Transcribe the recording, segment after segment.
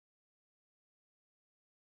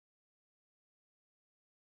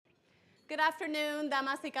Good afternoon,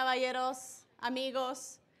 damas y caballeros,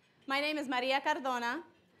 amigos. My name is Maria Cardona.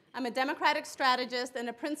 I'm a democratic strategist and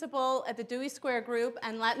a principal at the Dewey Square Group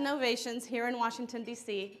and Latin Innovations here in Washington,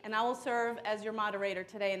 D.C., and I will serve as your moderator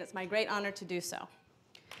today, and it's my great honor to do so.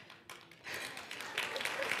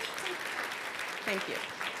 Thank you.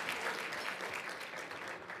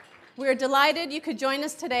 We're delighted you could join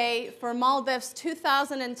us today for MALDEF's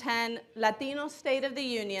 2010 Latino State of the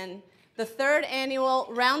Union, the third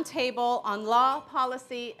annual Roundtable on Law,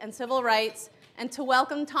 Policy, and Civil Rights, and to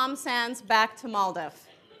welcome Tom Saenz back to MALDEF.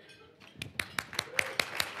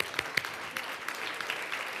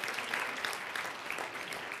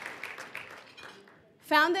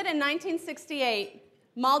 Founded in 1968,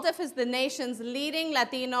 MALDEF is the nation's leading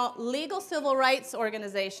Latino legal civil rights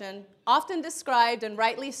organization, often described, and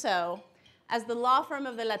rightly so, as the law firm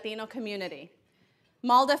of the Latino community.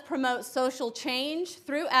 MALDEF promotes social change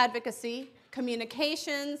through advocacy,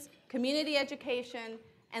 communications, community education,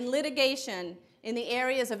 and litigation in the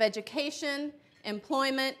areas of education,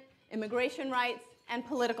 employment, immigration rights, and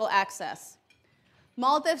political access.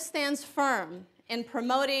 MALDEF stands firm in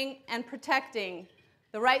promoting and protecting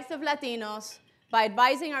the rights of Latinos by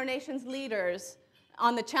advising our nation's leaders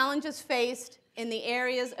on the challenges faced in the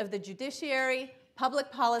areas of the judiciary,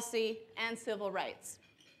 public policy, and civil rights.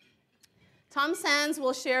 Tom Saenz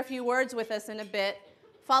will share a few words with us in a bit,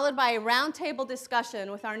 followed by a roundtable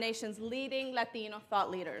discussion with our nation's leading Latino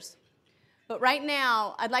thought leaders. But right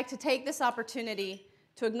now, I'd like to take this opportunity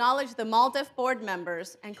to acknowledge the MALDEF board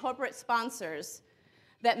members and corporate sponsors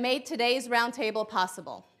that made today's roundtable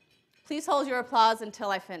possible. Please hold your applause until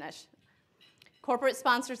I finish. Corporate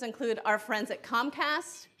sponsors include our friends at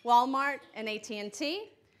Comcast, Walmart, and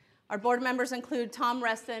AT&T. Our board members include Tom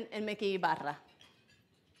Reston and Mickey Ibarra.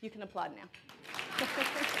 You can applaud now.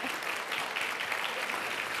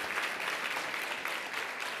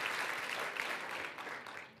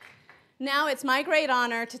 Now it's my great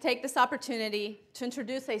honor to take this opportunity to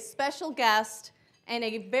introduce a special guest and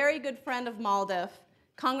a very good friend of MALDEF,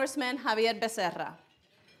 Congressman Javier Becerra.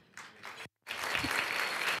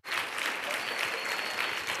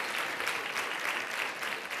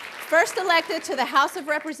 First elected to the House of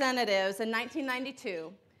Representatives in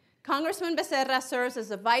 1992, Congressman Becerra serves as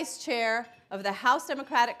the vice chair of the House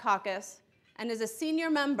Democratic Caucus and is a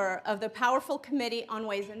senior member of the powerful Committee on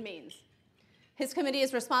Ways and Means. His committee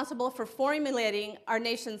is responsible for formulating our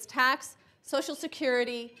nation's tax, Social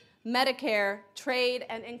Security, Medicare, trade,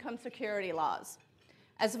 and income security laws.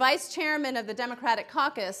 As vice chairman of the Democratic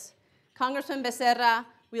Caucus, Congressman Becerra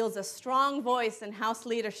wields a strong voice in House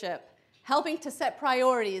leadership, helping to set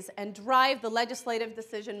priorities and drive the legislative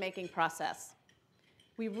decision-making process.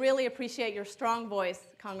 We really appreciate your strong voice,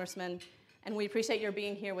 Congressman, and we appreciate your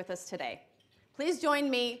being here with us today. Please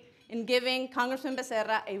join me in giving Congressman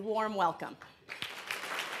Becerra a warm welcome.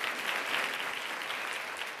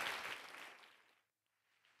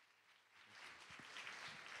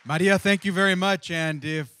 Maria, thank you very much. And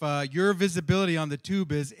if your visibility on the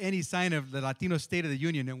tube is any sign of the Latino State of the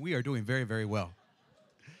Union, then we are doing very, very well.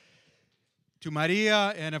 To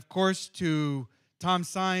Maria and, of course, to Tom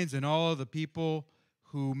Saenz and all of the people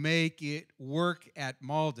who make it work at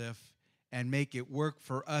MALDEF and make it work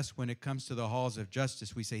for us when it comes to the halls of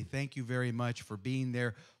justice, we say thank you very much for being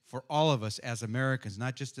there for all of us as Americans,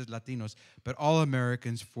 not just as Latinos, but all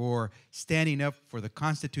Americans, for standing up for the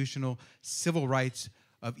constitutional civil rights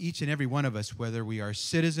of each and every one of us, whether we are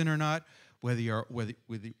citizen or not, whether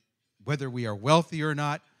we are wealthy or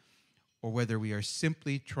not, or whether we are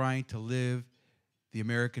simply trying to live the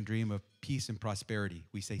American dream of peace and prosperity.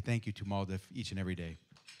 We say thank you to MALDEF each and every day.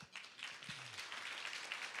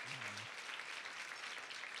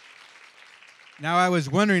 Now, I was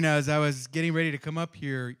wondering, as I was getting ready to come up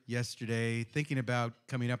here yesterday, thinking about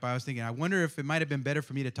coming up, I was thinking, I wonder if it might have been better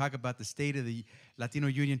for me to talk about the state of the Latino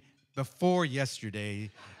Union before yesterday.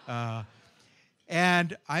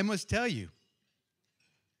 And I must tell you,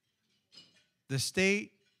 the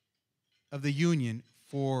state of the Union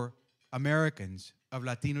for Americans of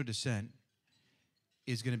Latino descent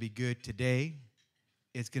is going to be good today.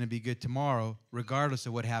 It's going to be good tomorrow, regardless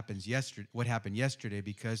of what happened yesterday,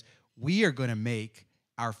 because we are going to make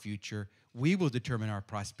our future. We will determine our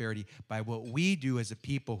prosperity by what we do as a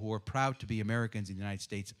people who are proud to be Americans in the United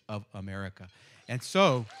States of America. And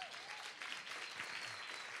so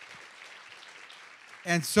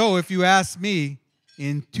if you ask me,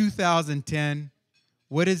 in 2010,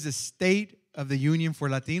 what is the state of the Union for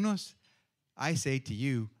Latinos? I say to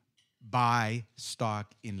you, buy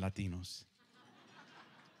stock in Latinos.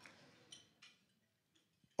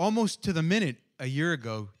 Almost to the minute a year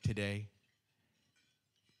ago today,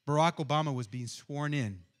 Barack Obama was being sworn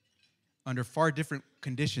in under far different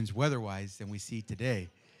conditions weather-wise than we see today.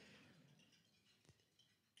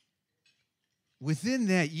 Within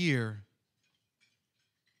that year,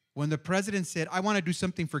 when the president said, I want to do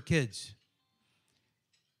something for kids,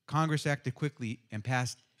 Congress acted quickly and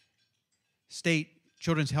passed state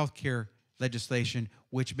children's health care legislation,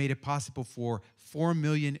 which made it possible for 4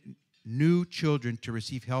 million new children to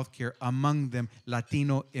receive health care, among them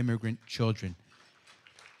Latino immigrant children.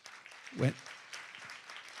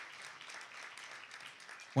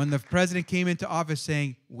 When the president came into office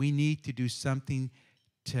saying, we need to do something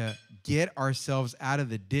to get ourselves out of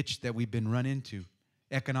the ditch that we've been run into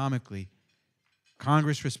economically,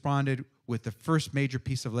 Congress responded with the first major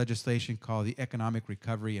piece of legislation called the Economic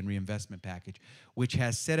Recovery and Reinvestment Package, which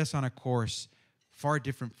has set us on a course far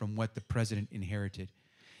different from what the president inherited.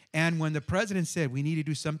 And when the president said we need to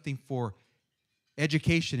do something for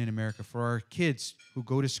education in America, for our kids who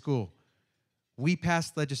go to school, we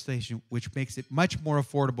passed legislation which makes it much more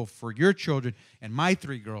affordable for your children and my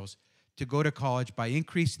 3 girls to go to college by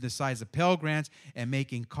increasing the size of Pell Grants and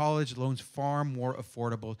making college loans far more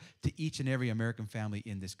affordable to each and every American family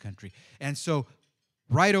in this country. And so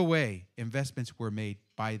right away, investments were made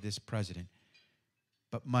by this president.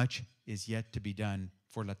 But much is yet to be done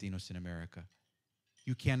for Latinos in America.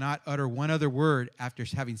 You cannot utter one other word after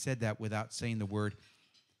having said that without saying the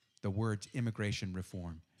words immigration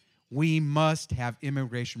reform. We must have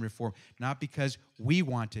immigration reform, not because we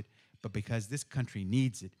want it, but because this country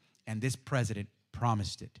needs it, and this president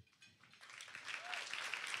promised it.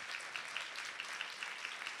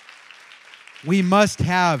 We must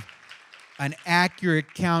have an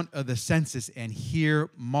accurate count of the census, and here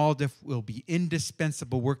MALDEF will be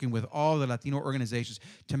indispensable, working with all the Latino organizations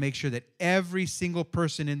to make sure that every single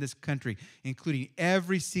person in this country, including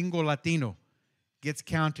every single Latino, gets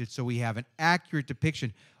counted so we have an accurate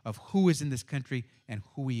depiction of who is in this country and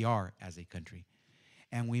who we are as a country.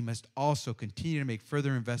 And we must also continue to make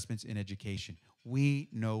further investments in education. We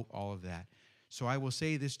know all of that. So I will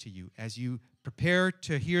say this to you, as you prepare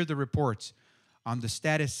to hear the reports on the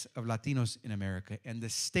status of Latinos in America and the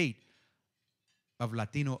state of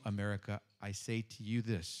Latino America, I say to you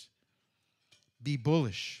this: be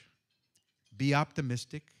bullish, be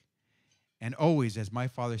optimistic, and always, as my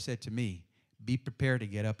father said to me, be prepared to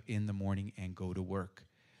get up in the morning and go to work.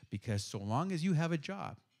 Because so long as you have a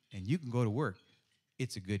job and you can go to work,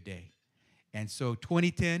 it's a good day. And so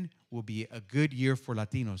 2010 will be a good year for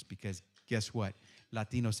Latinos, because guess what?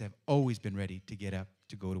 Latinos have always been ready to get up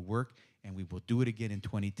to go to work, and we will do it again in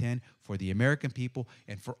 2010 for the American people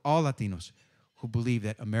and for all Latinos who believe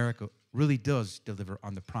that America really does deliver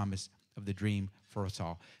on the promise of the dream for us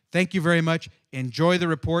all. Thank you very much. Enjoy the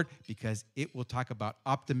report, because it will talk about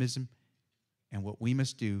optimism and what we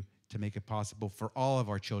must do to make it possible for all of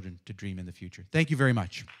our children to dream in the future. Thank you very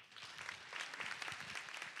much.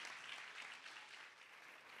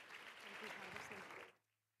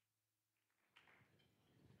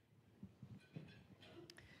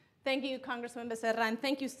 Thank you, Congressman Becerra, and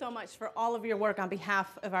thank you so much for all of your work on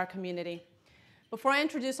behalf of our community. Before I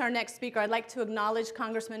introduce our next speaker, I'd like to acknowledge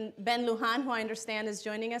Congressman Ben Lujan, who I understand is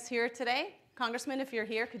joining us here today. Congressman, if you're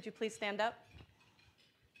here, could you please stand up?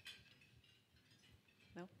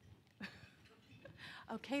 No?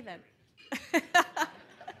 Okay, then.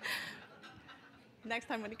 Next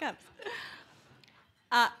time when he comes.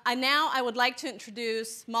 Now I would like to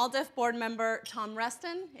introduce MALDEF board member Tom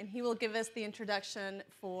Reston, and he will give us the introduction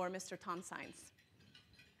for Mr. Tom Saenz.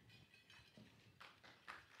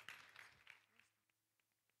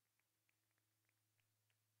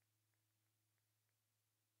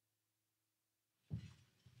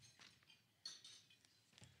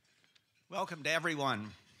 Welcome to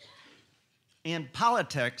everyone. In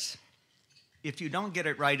politics, if you don't get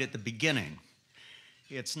it right at the beginning,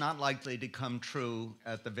 it's not likely to come true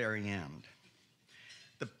at the very end.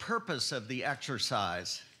 The purpose of the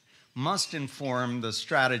exercise must inform the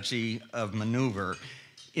strategy of maneuver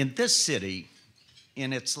in this city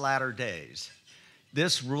in its latter days.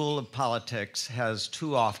 This rule of politics has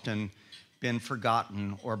too often been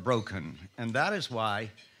forgotten or broken, and that is why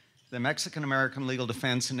the Mexican-American Legal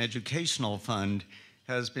Defense and Educational Fund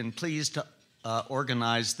has been pleased to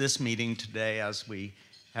organize this meeting today, as we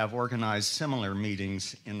have organized similar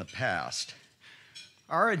meetings in the past.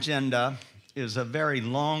 Our agenda is a very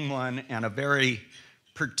long one and a very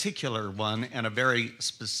particular one and a very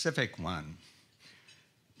specific one.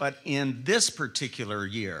 But in this particular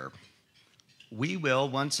year, we will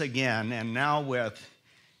once again, and now with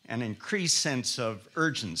an increased sense of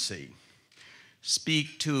urgency,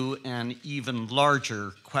 speak to an even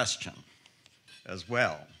larger question as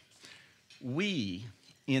well. We,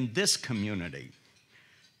 in this community,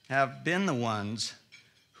 have been the ones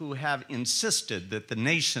who have insisted that the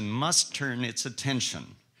nation must turn its attention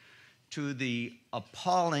to the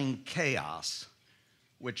appalling chaos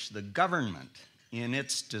which the government, in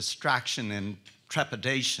its distraction and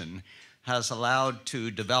trepidation, has allowed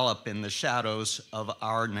to develop in the shadows of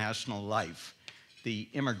our national life, the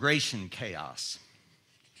immigration chaos.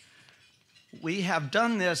 We have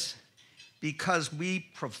done this because we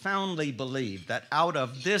profoundly believe that out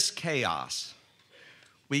of this chaos,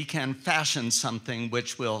 we can fashion something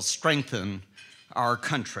which will strengthen our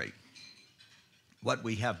country. What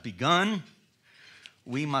we have begun,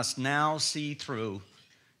 we must now see through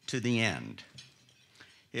to the end.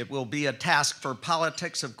 It will be a task for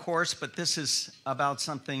politics, of course, but this is about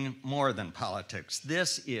something more than politics.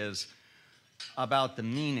 This is about the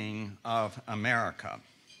meaning of America.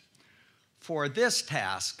 For this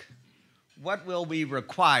task, what will we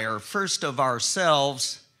require, first of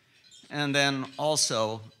ourselves and then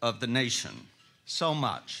also of the nation? So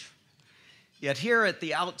much. Yet here at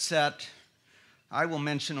the outset, I will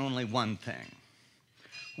mention only one thing.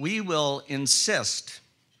 We will insist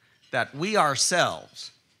that we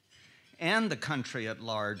ourselves and the country at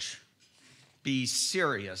large be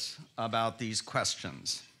serious about these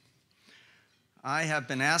questions. I have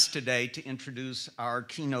been asked today to introduce our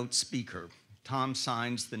keynote speaker, Tom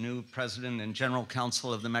Saenz, the new President and General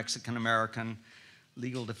Counsel of the Mexican-American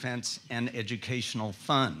Legal Defense and Educational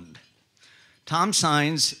Fund. Tom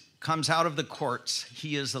Saenz comes out of the courts.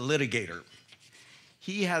 He is a litigator.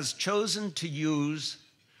 He has chosen to use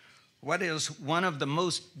what is one of the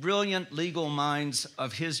most brilliant legal minds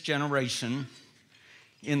of his generation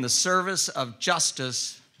in the service of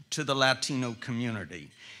justice to the Latino community.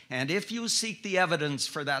 And if you seek the evidence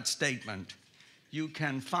for that statement, you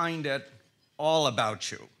can find it all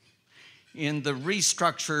about you in the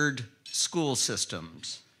restructured school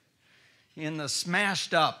systems, in the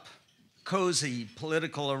smashed up, cozy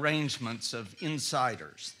political arrangements of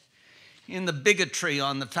insiders, in the bigotry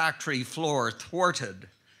on the factory floor thwarted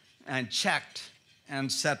and checked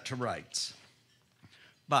and set to rights.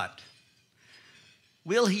 But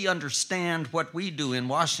will he understand what we do in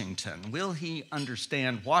Washington? Will he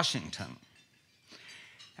understand Washington?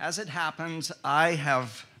 As it happens,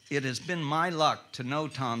 it has been my luck to know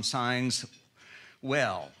Tom Saenz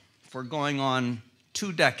well for going on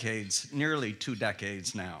 2 decades, nearly 2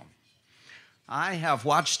 decades now. I have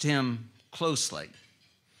watched him closely.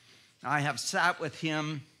 I have sat with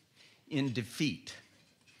him in defeat.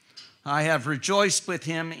 I have rejoiced with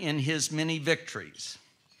him in his many victories.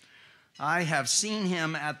 I have seen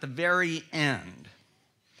him at the very end.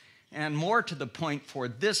 And more to the point, for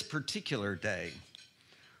this particular day,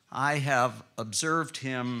 I have observed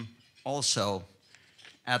him also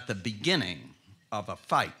at the beginning of a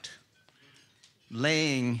fight,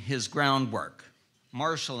 laying his groundwork,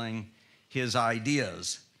 marshaling his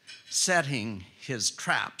ideas, setting his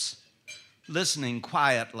traps, listening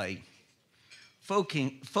quietly,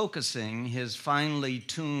 focusing his finely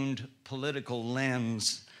tuned political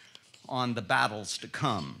lens on the battles to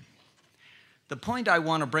come. The point I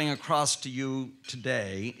want to bring across to you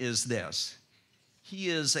today is this. He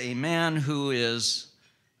is a man who is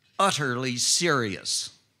utterly serious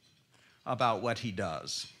about what he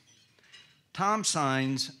does. Tom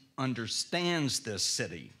Saenz understands this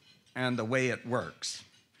city and the way it works.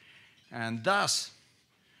 And thus,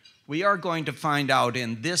 we are going to find out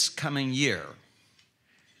in this coming year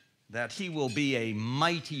that he will be a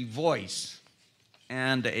mighty voice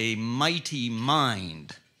and a mighty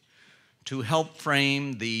mind to help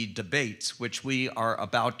frame the debates which we are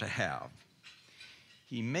about to have.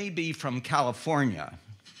 He may be from California,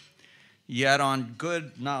 yet on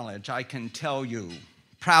good knowledge, I can tell you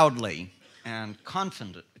proudly and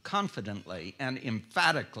confidently and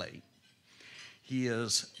emphatically, he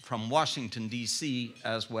is from Washington, D.C.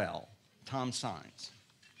 as well. Tom Saenz.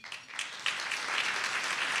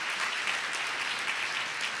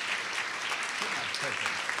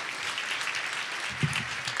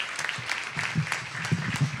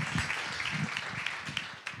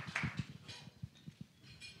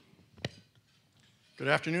 Good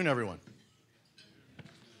afternoon, everyone.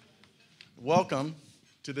 Welcome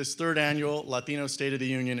to this 3rd annual Latino State of the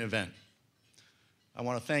Union event. I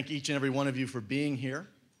want to thank each and every one of you for being here,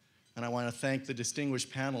 and I want to thank the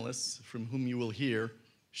distinguished panelists from whom you will hear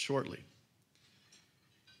shortly.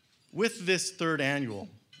 With this 3rd annual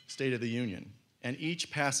State of the Union, and each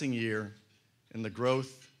passing year in the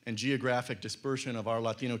growth and geographic dispersion of our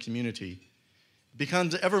Latino community, it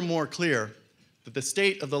becomes ever more clear that the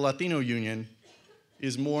state of the Latino Union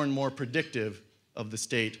is more and more predictive of the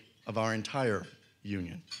state of our entire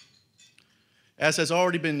union. As has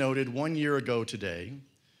already been noted, 1 year ago today,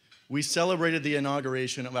 we celebrated the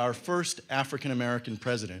inauguration of our first African-American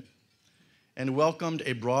president and welcomed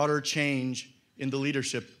a broader change in the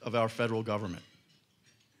leadership of our federal government.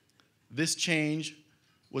 This change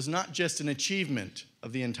was not just an achievement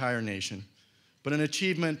of the entire nation, but an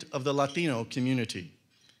achievement of the Latino community,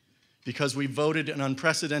 because we voted in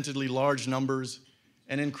unprecedentedly large numbers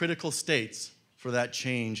and in critical states for that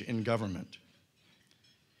change in government.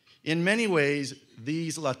 In many ways,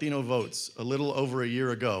 these Latino votes, a little over a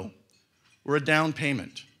year ago, were a down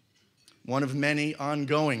payment, one of many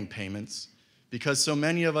ongoing payments, because so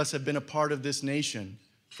many of us have been a part of this nation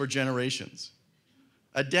for generations.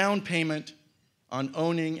 A down payment on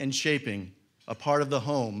owning and shaping a part of the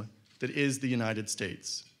home that is the United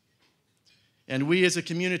States. And we as a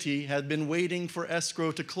community had been waiting for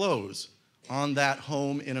escrow to close on that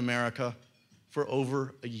home in America for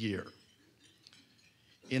over a year.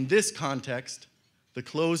 In this context, the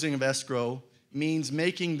closing of escrow means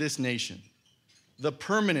making this nation the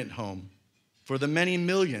permanent home for the many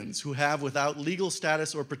millions who have, without legal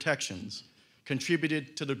status or protections,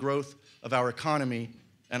 contributed to the growth of our economy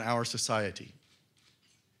and our society.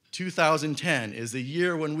 2010 is the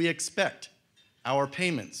year when we expect our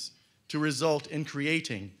payments to result in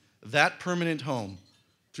creating that permanent home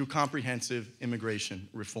through comprehensive immigration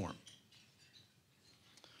reform.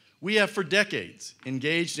 We have for decades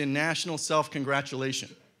engaged in national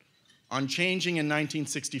self-congratulation on changing in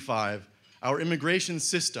 1965 our immigration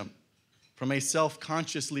system from a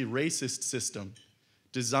self-consciously racist system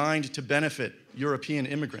designed to benefit European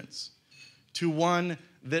immigrants to one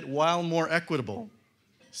that, while more equitable,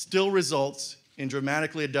 still results in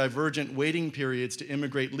dramatically divergent waiting periods to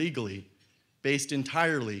immigrate legally based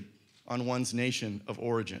entirely on one's nation of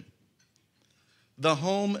origin. The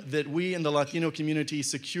home that we in the Latino community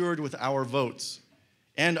secured with our votes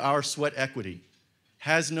and our sweat equity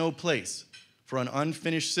has no place for an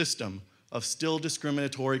unfinished system of still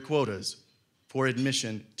discriminatory quotas for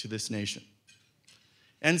admission to this nation.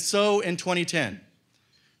 And so in 2010,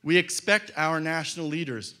 we expect our national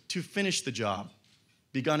leaders to finish the job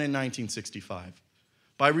begun in 1965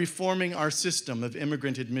 by reforming our system of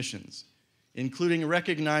immigrant admissions, including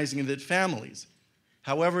recognizing that families,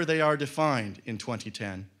 however they are defined in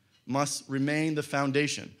 2010, must remain the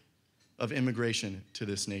foundation of immigration to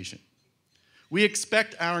this nation. We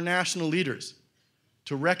expect our national leaders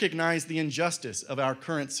to recognize the injustice of our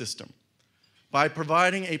current system by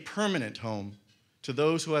providing a permanent home to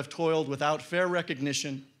those who have toiled without fair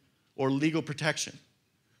recognition or legal protection,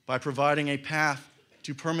 by providing a path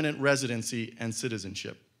to permanent residency and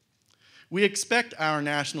citizenship. We expect our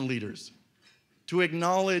national leaders to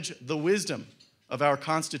acknowledge the wisdom of our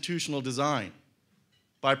constitutional design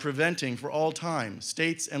by preventing for all time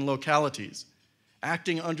states and localities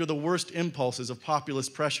acting under the worst impulses of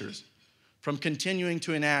populist pressures from continuing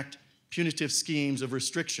to enact punitive schemes of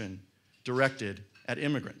restriction directed at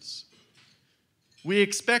immigrants. We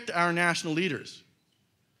expect our national leaders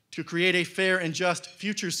to create a fair and just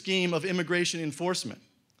future scheme of immigration enforcement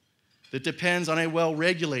that depends on a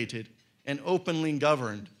well-regulated and openly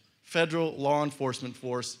governed federal law enforcement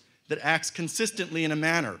force that acts consistently in a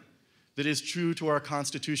manner that is true to our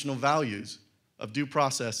constitutional values of due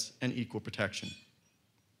process and equal protection.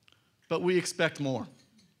 But we expect more.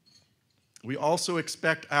 We also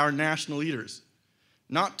expect our national leaders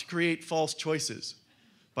not to create false choices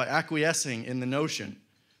by acquiescing in the notion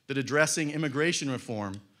that addressing immigration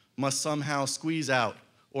reform must somehow squeeze out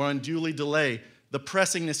or unduly delay the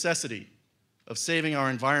pressing necessity of saving our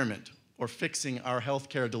environment or fixing our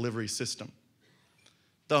healthcare delivery system.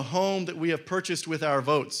 The home that we have purchased with our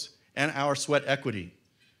votes and our sweat equity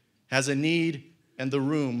has a need and the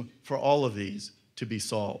room for all of these to be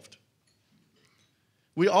solved.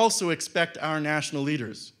 We also expect our national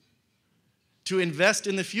leaders to invest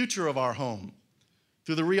in the future of our home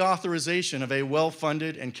through the reauthorization of a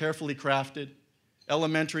well-funded and carefully crafted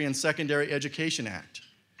Elementary and Secondary Education Act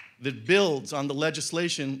that builds on the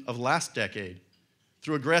legislation of last decade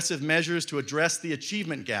through aggressive measures to address the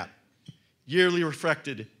achievement gap yearly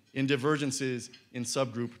reflected in divergences in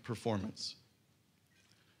subgroup performance.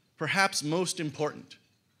 Perhaps most important,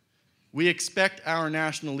 we expect our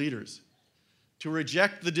national leaders to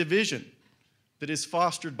reject the division that is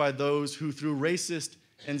fostered by those who, through racist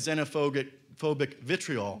and xenophobic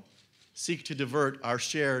vitriol, seek to divert our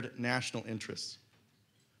shared national interests.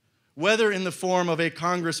 Whether in the form of a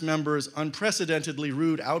Congress member's unprecedentedly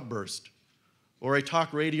rude outburst, or a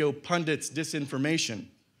talk radio pundit's disinformation,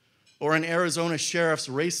 or an Arizona sheriff's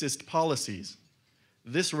racist policies,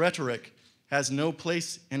 this rhetoric has no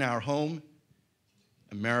place in our home,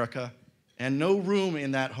 America, and no room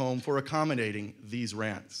in that home for accommodating these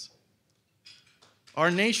rants. Our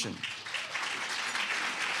nation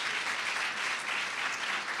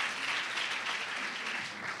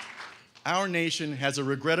has a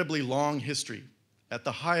regrettably long history at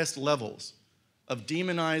the highest levels of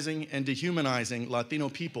demonizing and dehumanizing Latino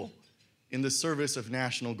people in the service of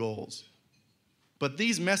national goals. But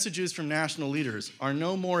these messages from national leaders are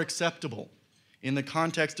no more acceptable in the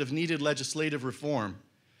context of needed legislative reform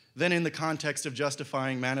than in the context of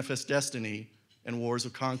justifying manifest destiny and wars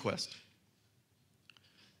of conquest.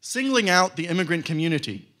 Singling out the immigrant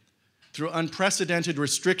community through unprecedented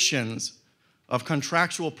restrictions of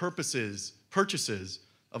contractual purchases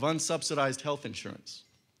of unsubsidized health insurance,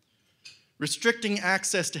 restricting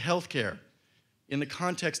access to health care in the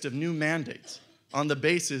context of new mandates on the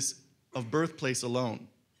basis of birthplace alone,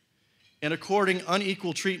 and according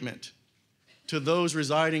unequal treatment to those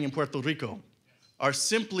residing in Puerto Rico are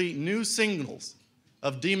simply new signals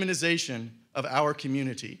of demonization of our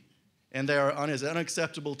community, and they are as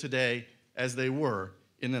unacceptable today as they were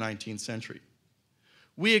in the 19th century.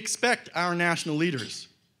 We expect our national leaders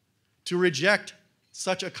to reject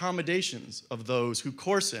such accommodations of those who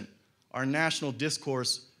coarsen our national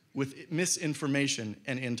discourse with misinformation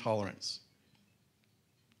and intolerance.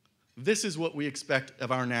 This is what we expect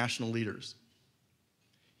of our national leaders.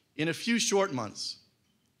 In a few short months,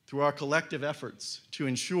 through our collective efforts to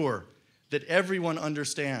ensure that everyone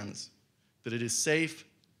understands that it is safe,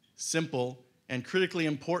 simple, and critically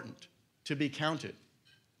important to be counted,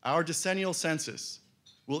 our decennial census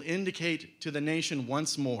will indicate to the nation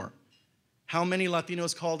once more how many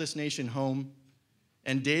Latinos call this nation home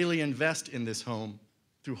and daily invest in this home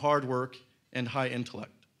through hard work and high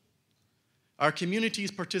intellect. Our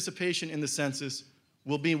community's participation in the census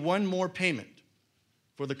will be one more payment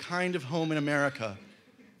for the kind of home in America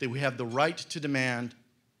that we have the right to demand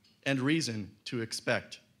and reason to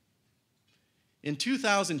expect. In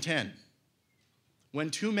 2010, when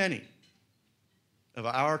too many of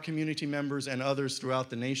our community members and others throughout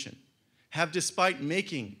the nation have, despite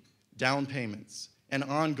making down payments and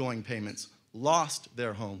ongoing payments, lost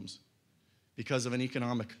their homes because of an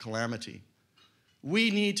economic calamity, we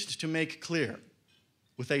need to make clear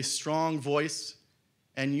with a strong voice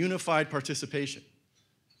and unified participation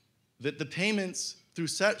that the payments through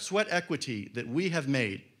sweat equity that we have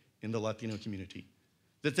made in the Latino community,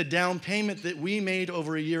 that the down payment that we made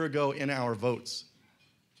over a year ago in our votes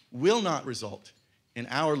will not result in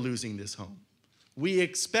our losing this home. We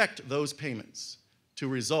expect those payments to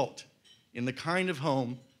result in the kind of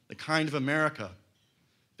home, the kind of America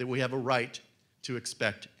that we have a right to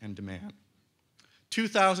expect and demand.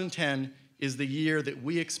 2010 is the year that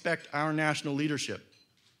we expect our national leadership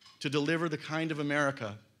to deliver the kind of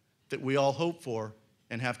America that we all hope for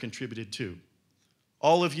and have contributed to.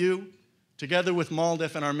 All of you, together with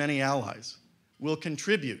MALDEF and our many allies, will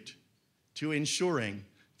contribute to ensuring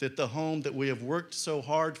that the home that we have worked so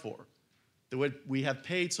hard for, that we have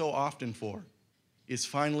paid so often for, is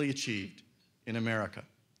finally achieved in America.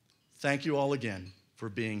 Thank you all again for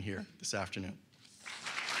being here this afternoon.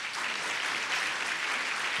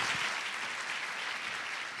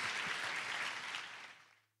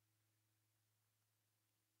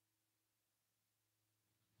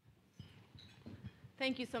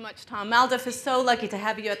 Thank you so much, Tom. MALDEF is so lucky to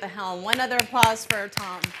have you at the helm. One other applause for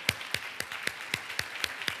Tom.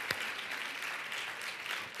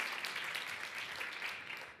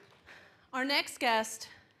 Our next guest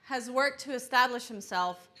has worked to establish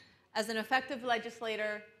himself as an effective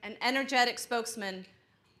legislator and energetic spokesman,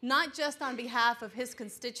 not just on behalf of his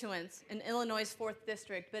constituents in Illinois' 4th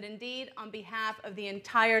District, but indeed on behalf of the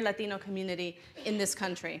entire Latino community in this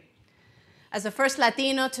country. As the first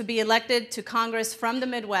Latino to be elected to Congress from the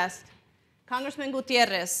Midwest, Congressman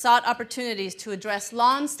Gutierrez sought opportunities to address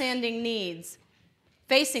long-standing needs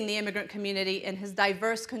facing the immigrant community in his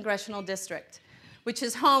diverse congressional district, which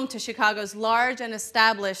is home to Chicago's large and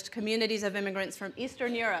established communities of immigrants from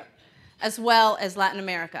Eastern Europe, as well as Latin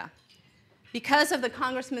America. Because of the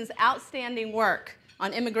congressman's outstanding work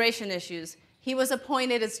on immigration issues, he was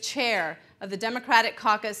appointed as chair of the Democratic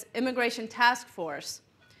Caucus Immigration Task Force,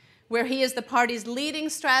 where he is the party's leading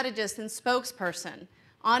strategist and spokesperson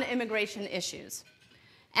on immigration issues.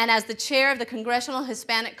 And as the chair of the Congressional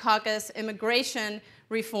Hispanic Caucus Immigration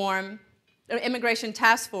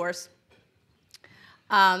Task Force,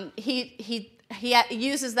 he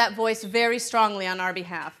uses that voice very strongly on our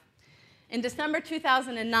behalf. In December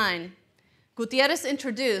 2009, Gutierrez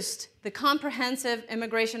introduced the Comprehensive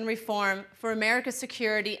Immigration Reform for America's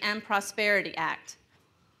Security and Prosperity Act,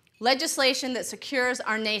 legislation that secures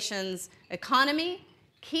our nation's economy,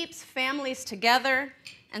 keeps families together,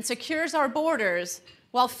 and secures our borders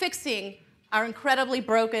while fixing our incredibly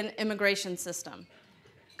broken immigration system.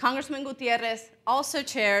 Congressman Gutierrez also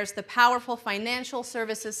chairs the powerful Financial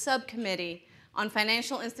Services Subcommittee on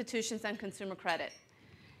Financial Institutions and Consumer Credit.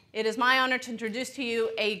 It is my honor to introduce to you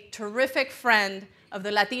a terrific friend of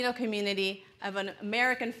the Latino community, of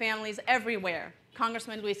American families everywhere,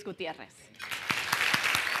 Congressman Luis Gutierrez.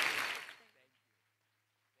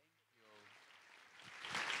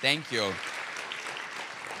 Thank you.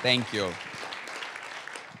 Thank you.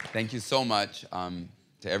 Thank you so much to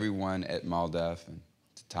everyone at MALDEF and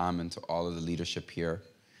to Tom and to all of the leadership here.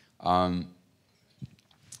 I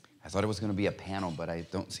thought it was going to be a panel, but I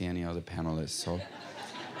don't see any other panelists, so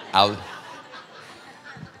I'll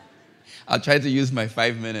try to use my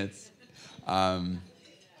 5 minutes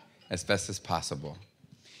as best as possible.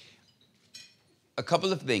 A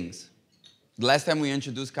couple of things. The last time we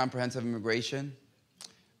introduced comprehensive immigration,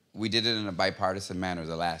 we did it in a bipartisan manner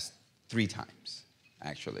the last 3 times,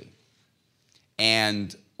 actually.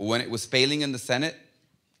 And when it was failing in the Senate,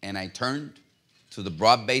 and I turned to the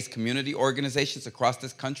broad-based community organizations across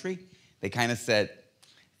this country, they kind of said,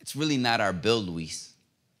 it's really not our bill, Luis.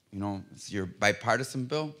 You know, it's your bipartisan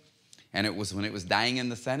bill. And it was when it was dying in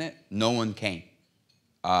the Senate, no one came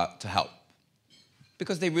to help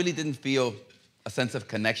because they really didn't feel a sense of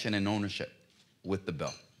connection and ownership with the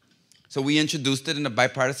bill. So we introduced it in a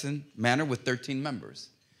bipartisan manner with 13 members.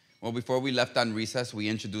 Well, before we left on recess, we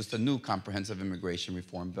introduced a new comprehensive immigration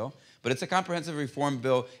reform bill. But it's a comprehensive reform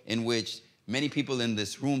bill in which many people in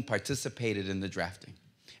this room participated in the drafting.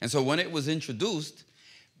 And so when it was introduced,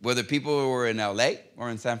 whether people were in LA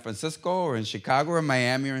or in San Francisco or in Chicago or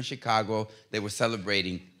Miami or in Chicago, they were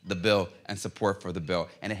celebrating the bill and support for the bill.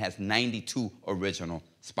 And it has 92 original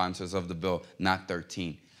sponsors of the bill, not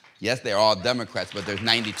 13. Yes, they're all Democrats, but there's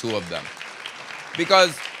 92 of them.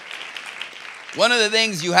 Because one of the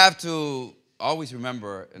things you have to always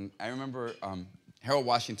remember, and I remember Harold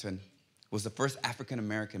Washington was the first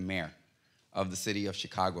African-American mayor of the city of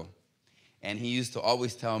Chicago. And he used to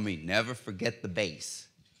always tell me, never forget the base.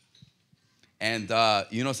 And,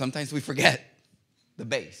 you know, sometimes we forget the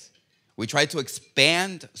base. We try to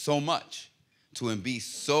expand so much to be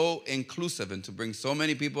so inclusive and to bring so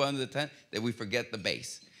many people under the tent that we forget the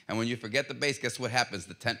base. And when you forget the base, guess what happens?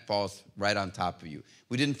 The tent falls right on top of you.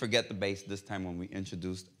 We didn't forget the base this time when we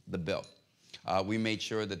introduced the bill. We made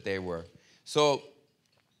sure that they were. So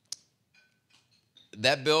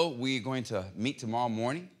that bill, we're going to meet tomorrow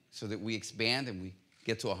morning so that we expand and we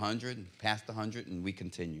get to 100 and past 100 and we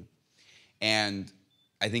continue. And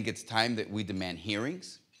I think it's time that we demand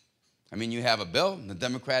hearings. I mean, you have a bill in the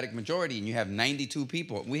Democratic majority, and you have 92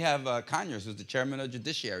 people. We have Conyers, who's the chairman of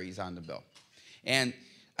Judiciary, he's on the bill. And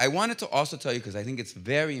I wanted to also tell you, because I think it's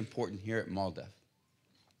very important here at MALDEF,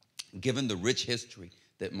 given the rich history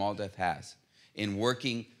that MALDEF has in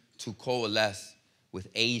working to coalesce with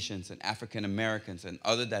Asians and African Americans and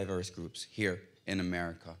other diverse groups here in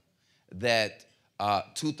America, that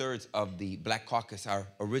 2/3 of the Black Caucus are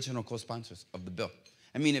original co-sponsors of the bill.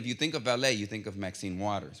 I mean, if you think of LA, you think of Maxine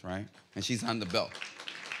Waters, right? And she's on the bill.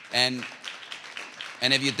 And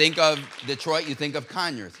if you think of Detroit, you think of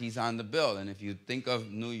Conyers, he's on the bill. And if you think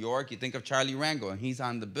of New York, you think of Charlie Rangel, and he's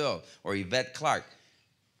on the bill, or Yvette Clarke.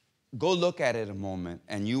 Go look at it a moment,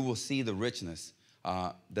 and you will see the richness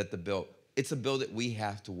that the bill, it's a bill that we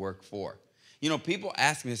have to work for. You know, people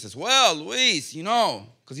ask me, says, well, Luis, you know,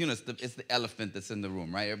 because, you know, it's the elephant that's in the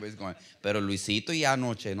room, right? Everybody's going, pero Luisito, ya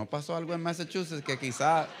anoche, ¿no pasó algo en Massachusetts que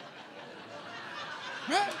quizá?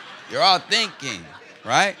 Right? You're all thinking,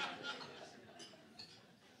 right?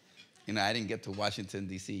 You know, I didn't get to Washington,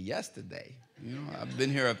 D.C. yesterday. You know, I've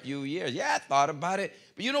been here a few years. Yeah, I thought about it.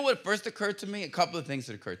 But you know what first occurred to me? A couple of things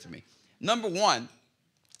that occurred to me. Number one,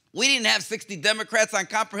 we didn't have 60 Democrats on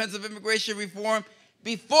comprehensive immigration reform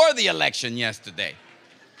before the election yesterday.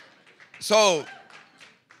 So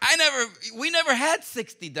we never had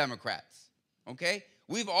 60 Democrats, okay?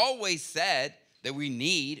 We've always said that we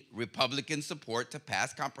need Republican support to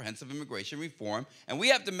pass comprehensive immigration reform, and we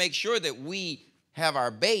have to make sure that we have our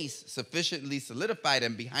base sufficiently solidified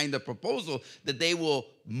and behind the proposal that they will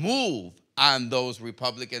move on those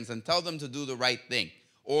Republicans and tell them to do the right thing,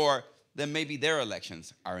 or then maybe their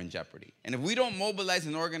elections are in jeopardy. And if we don't mobilize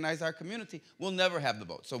and organize our community, we'll never have the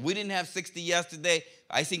vote. So we didn't have 60 yesterday,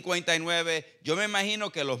 hay 59. Yo me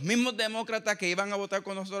imagino que los mismos demócratas que iban a votar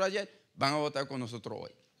con nosotros ayer van a votar con nosotros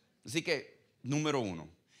hoy. Así que, número uno.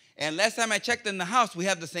 And last time I checked in the House, we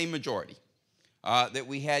have the same majority that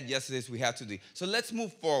we had yesterday as we have today. So let's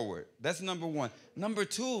move forward. That's number one. Number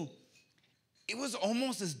two, it was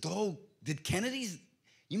almost as though, did Kennedy's,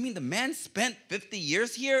 you mean the man spent 50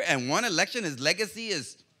 years here and one election, his legacy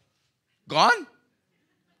is gone?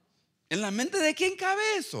 ¿En la mente de quién cabe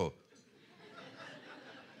eso?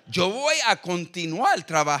 Yo voy a continuar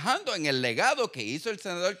trabajando en el legado que hizo el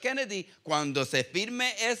senador Kennedy. Cuando se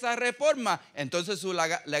firme esa reforma, entonces su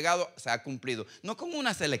legado se ha cumplido. No como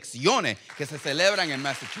unas elecciones que se celebran en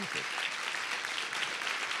Massachusetts.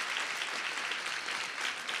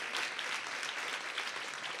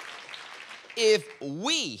 If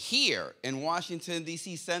we here in Washington,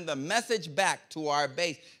 D.C. send a message back to our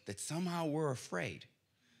base that somehow we're afraid,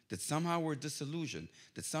 that somehow we're disillusioned,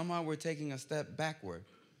 that somehow we're taking a step backward,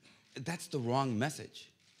 that's the wrong message.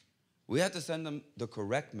 We have to send them the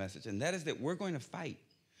correct message, and that is that we're going to fight.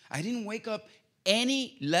 I didn't wake up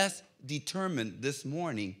any less determined this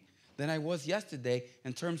morning than I was yesterday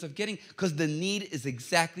in terms of getting, because the need is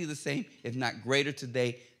exactly the same, if not greater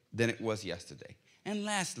today than it was yesterday. And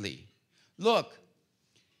lastly, look,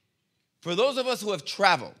 for those of us who have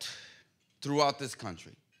traveled throughout this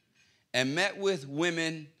country and met with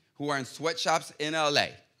women who are in sweatshops in LA,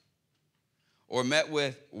 or met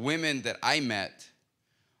with women that I met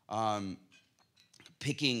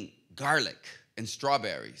picking garlic and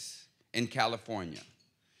strawberries in California,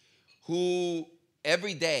 who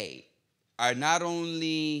every day are not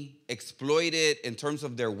only exploited in terms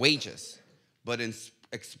of their wages, but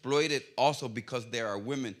exploited also because there are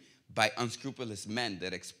women by unscrupulous men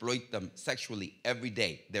that exploit them sexually every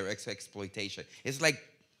day, their exploitation. It's like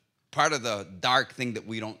part of the dark thing that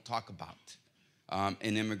we don't talk about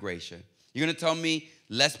in immigration. You're going to tell me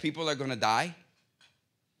less people are going to die?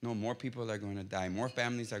 No, more people are going to die. More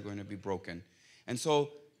families are going to be broken. And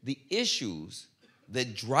so the issues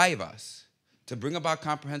that drive us to bring about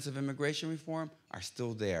comprehensive immigration reform are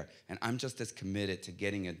still there. And I'm just as committed to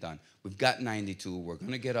getting it done. We've got 92. We're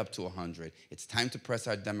going to get up to 100. It's time to press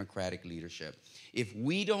our Democratic leadership. If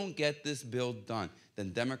we don't get this bill done,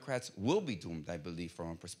 then Democrats will be doomed, I believe,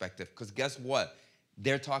 from a perspective. Because guess what?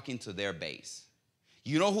 They're talking to their base.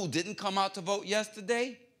 You know who didn't come out to vote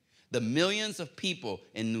yesterday? The millions of people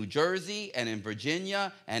in New Jersey and in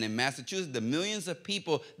Virginia and in Massachusetts, the millions of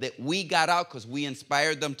people that we got out because we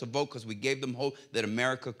inspired them to vote, because we gave them hope that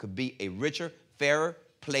America could be a richer, fairer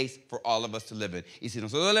place for all of us to live in. Y si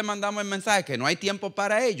nosotros le mandamos el mensaje que no hay tiempo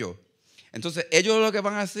para ellos, entonces ellos lo que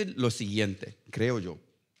van a decir lo siguiente, creo yo.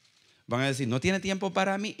 Van a decir, no tiene tiempo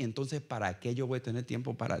para mí, entonces ¿para qué yo voy a tener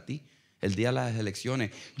tiempo para ti el día de las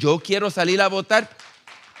elecciones? Yo quiero salir a votar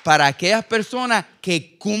para aquellas personas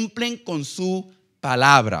que cumplen con su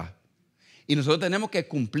palabra. Y nosotros tenemos que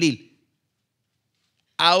cumplir.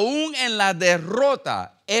 Aún en la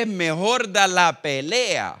derrota es mejor dar la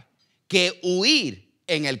pelea que huir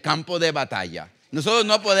en el campo de batalla. Nosotros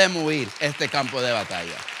no podemos huir este campo de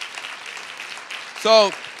batalla.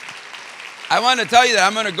 So, I want to tell you that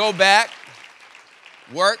I'm going to go back,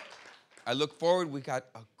 work. I look forward. We got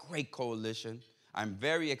a great coalition. I'm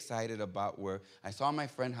very excited about where I saw my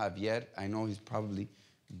friend Javier. I know he's probably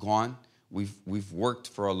gone. We've worked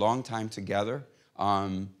for a long time together,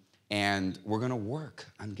 and we're going to work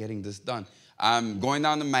on getting this done. I'm going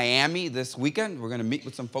down to Miami this weekend. We're going to meet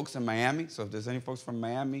with some folks in Miami. So if there's any folks from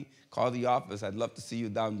Miami, call the office. I'd love to see you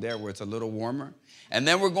down there where it's a little warmer. And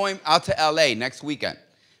then we're going out to LA next weekend.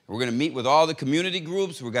 We're going to meet with all the community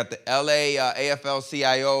groups. We got the LA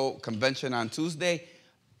AFL-CIO convention on Tuesday.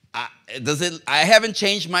 I haven't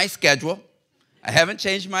changed my schedule. I haven't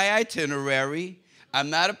changed my itinerary. I'm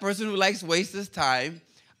not a person who likes to waste his time.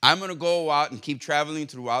 I'm going to go out and keep traveling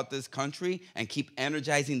throughout this country and keep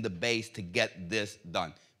energizing the base to get this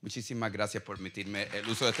done. Muchísimas gracias por permitirme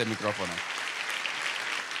el uso de este micrófono.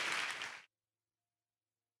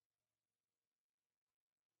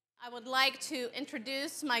 I would like to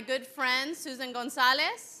introduce my good friend, Susan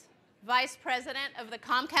Gonzalez, Vice President of the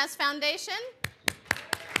Comcast Foundation.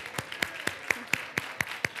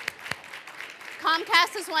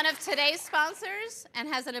 Comcast is one of today's sponsors and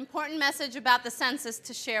has an important message about the census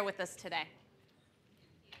to share with us today.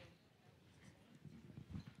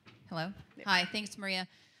 Hello. Hi, thanks, Maria.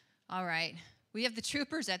 All right. We have the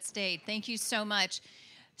troopers at state. Thank you so much.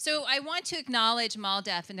 So I want to acknowledge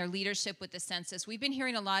MALDEF and their leadership with the census. We've been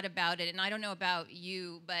hearing a lot about it, and I don't know about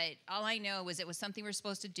you, but all I know is it was something we're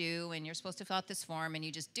supposed to do, and you're supposed to fill out this form, and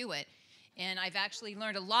you just do it. And I've actually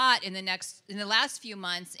learned a lot in the last few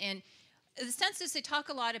months. And the census, they talk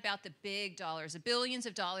a lot about the big dollars, the billions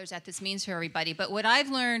of dollars that this means for everybody. But what I've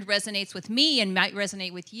learned resonates with me and might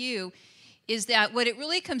resonate with you is that what it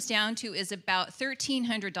really comes down to is about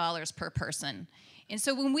 $1,300 per person. And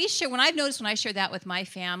so when I've noticed when I share that with my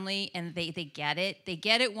family and they get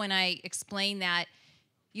it when I explain that,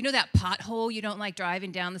 you know that pothole you don't like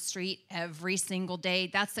driving down the street every single day?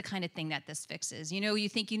 That's the kind of thing that this fixes. You know, you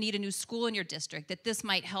think you need a new school in your district, that this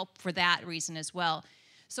might help for that reason as well.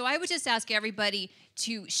 So I would just ask everybody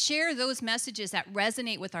to share those messages that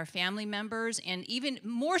resonate with our family members, and even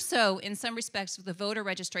more so in some respects with the voter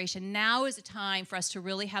registration. Now is the time for us to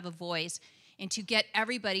really have a voice and to get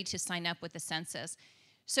everybody to sign up with the census.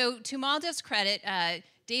 So to MALDEF's credit,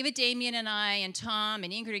 David, Damien, and I, and Tom,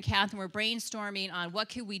 and Ingrid, and Catherine were brainstorming on what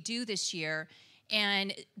could we do this year,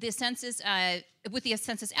 and the census, with the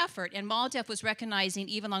census effort, and MALDEF was recognizing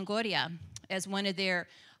Eva Longoria as one of their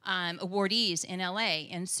awardees in LA.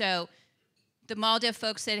 And so the MALDEF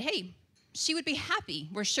folks said, hey, she would be happy,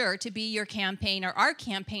 we're sure, to be your campaign or our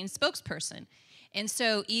campaign spokesperson. And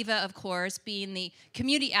so Eva, of course, being the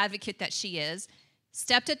community advocate that she is,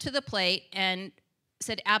 stepped up to the plate and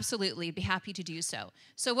said, absolutely, be happy to do so.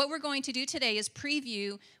 So what we're going to do today is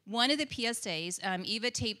preview one of the PSAs. Eva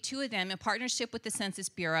taped 2 of them in partnership with the Census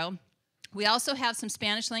Bureau. We also have some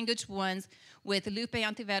Spanish language ones with Lupe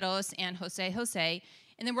Antiveros and Jose.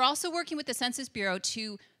 And then we're also working with the Census Bureau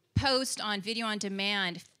to post on video on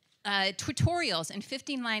demand tutorials in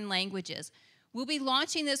 59 languages. We'll be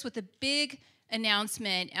launching this with a big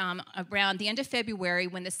announcement around the end of February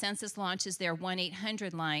when the census launches their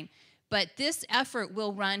 1-800 line. But this effort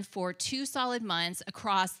will run for 2 solid months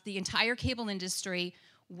across the entire cable industry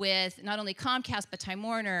with not only Comcast, but Time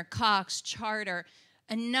Warner, Cox, Charter,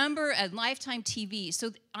 a number of Lifetime TV.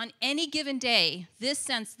 So on any given day, this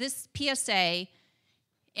PSA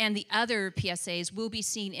and the other PSAs will be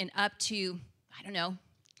seen in up to, I don't know,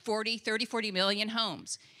 40 million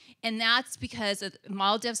homes. And that's because of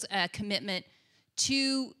MALDEF's commitment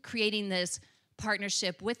to creating this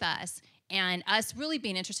partnership with us, and us really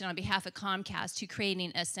being interested on behalf of Comcast to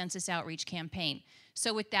creating a census outreach campaign.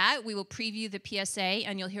 So with that, we will preview the PSA,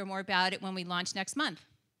 and you'll hear more about it when we launch next month.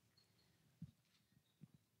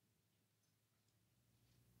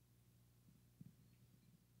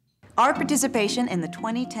 Our participation in the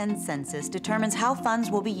 2010 census determines how funds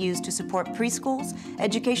will be used to support preschools,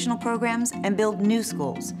 educational programs, and build new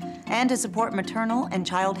schools, and to support maternal and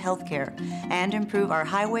child health care, and improve our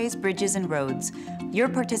highways, bridges, and roads. Your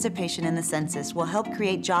participation in the census will help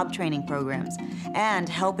create job training programs and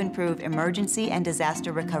help improve emergency and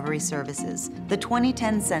disaster recovery services. The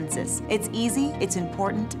 2010 census. It's easy, it's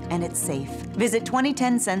important, and it's safe. Visit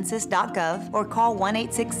 2010census.gov or call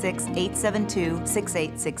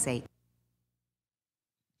 1-866-872-6868.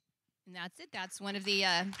 And that's it. That's one of the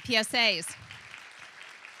PSAs.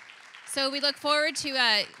 So we look forward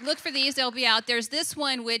to, look for these. They'll be out. There's this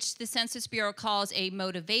one, which the Census Bureau calls a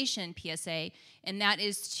motivation PSA, and that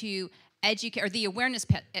is to educate, or the awareness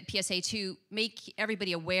PSA, to make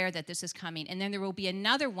everybody aware that this is coming. And then there will be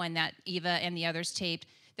another one that Eva and the others taped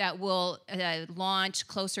that will launch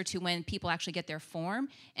closer to when people actually get their form,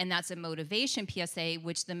 and that's a motivation PSA,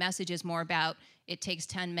 which the message is more about it takes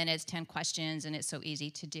 10 minutes, 10 questions, and it's so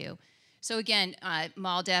easy to do. So again,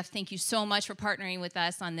 MALDEF, thank you so much for partnering with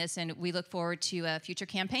us on this, and we look forward to future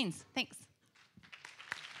campaigns. Thanks.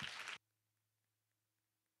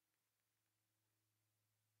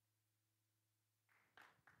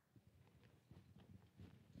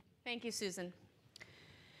 Thank you, Susan.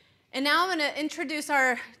 And now I'm going to introduce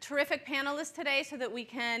our terrific panelists today so that we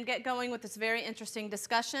can get going with this very interesting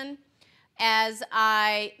discussion. As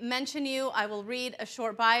I mention you, I will read a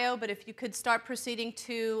short bio, but if you could start proceeding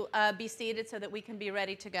to be seated so that we can be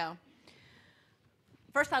ready to go.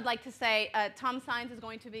 First, I'd like to say Tom Saenz is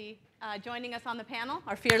going to be joining us on the panel,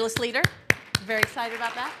 our fearless leader. Very excited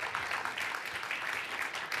about that.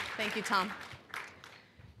 Thank you, Tom.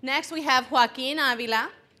 Next, we have Joaquin Avila,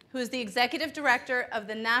 who is the Executive Director of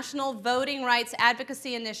the National Voting Rights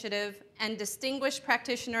Advocacy Initiative and Distinguished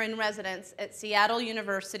Practitioner in Residence at Seattle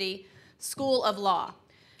University School of Law.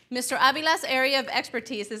 Mr. Avila's area of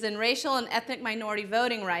expertise is in racial and ethnic minority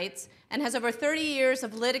voting rights and has over 30 years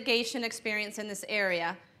of litigation experience in this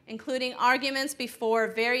area, including arguments before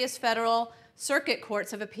various federal circuit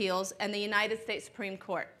courts of appeals and the United States Supreme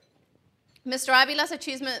Court. Mr. Avila's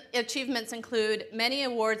achievements include many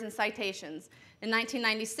awards and citations. In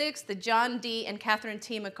 1996, the John D. and Catherine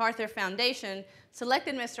T. MacArthur Foundation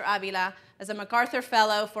selected Mr. Avila as a MacArthur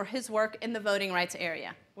Fellow for his work in the voting rights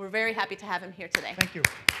area. We're very happy to have him here today. Thank you.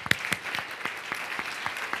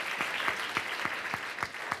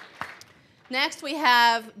 Next, we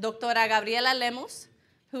have Doctora Gabriela Lemus,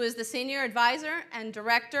 who is the Senior Advisor and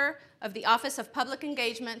Director of the Office of Public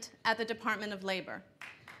Engagement at the Department of Labor.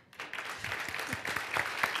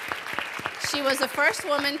 She was the first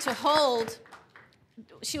woman to hold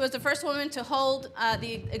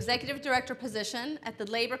the Executive Director position at the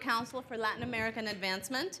Labor Council for Latin American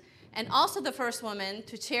Advancement, and also the first woman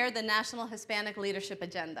to chair the National Hispanic Leadership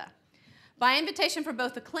Agenda. By invitation for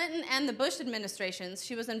both the Clinton and the Bush administrations,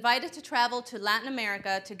 she was invited to travel to Latin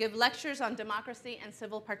America to give lectures on democracy and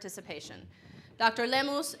civil participation. Dr.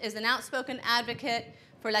 Lemus is an outspoken advocate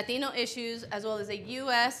for Latino issues, as well as a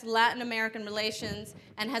U.S. Latin American relations,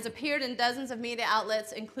 and has appeared in dozens of media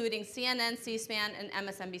outlets, including CNN, C-SPAN, and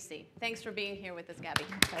MSNBC. Thanks for being here with us, Gabby.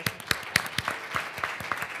 Pleasure.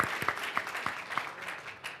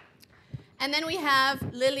 And then we have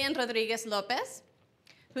Lillian Rodriguez Lopez,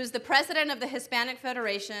 who's the president of the Hispanic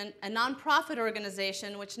Federation, a nonprofit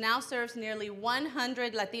organization which now serves nearly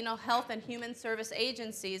 100 Latino health and human service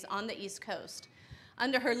agencies on the East Coast.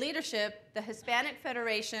 Under her leadership, the Hispanic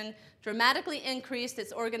Federation dramatically increased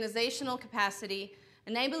its organizational capacity,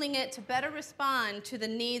 enabling it to better respond to the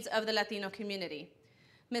needs of the Latino community.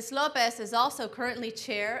 Ms. Lopez is also currently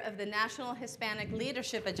chair of the National Hispanic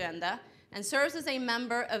Leadership Agenda and serves as a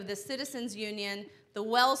member of the Citizens Union, the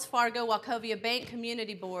Wells Fargo Wachovia Bank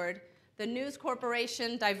Community Board, the News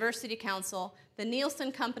Corporation Diversity Council, the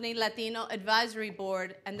Nielsen Company Latino Advisory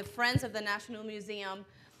Board, and the Friends of the National Museum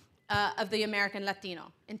of the American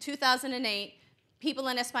Latino. In 2008, People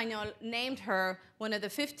en Español named her one of the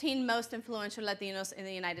 15 most influential Latinos in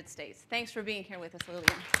the United States. Thanks for being here with us, Lillian.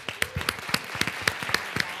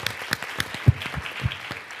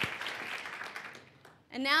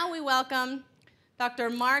 And now we welcome Dr.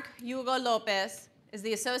 Mark Hugo Lopez, is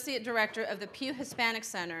the Associate Director of the Pew Hispanic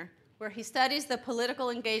Center, where he studies the political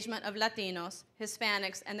engagement of Latinos,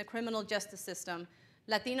 Hispanics, and the criminal justice system,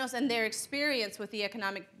 Latinos and their experience with the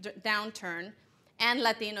economic downturn, and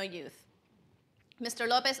Latino youth. Mr.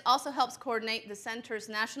 Lopez also helps coordinate the center's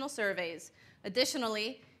national surveys.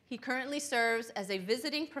 Additionally, he currently serves as a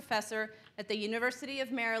visiting professor at the University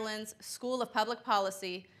of Maryland's School of Public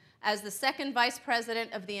Policy, as the second vice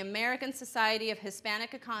president of the American Society of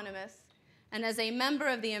Hispanic Economists, and as a member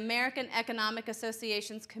of the American Economic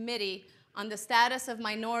Association's Committee on the Status of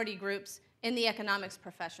Minority Groups in the Economics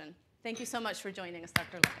Profession. Thank you so much for joining us,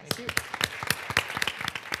 Dr. Lopez. Thank you.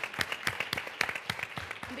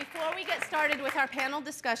 And before we get started with our panel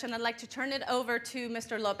discussion, I'd like to turn it over to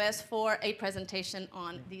Mr. Lopez for a presentation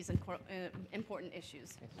on these important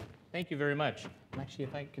issues. Thank you very much. Actually,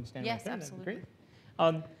 if I can stand Yes, right there, absolutely.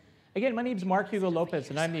 that'd be great. Again, my name is Mark Hugo Lopez,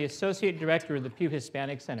 and I'm the Associate Director of the Pew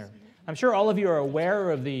Hispanic Center. I'm sure all of you are aware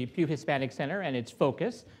of the Pew Hispanic Center and its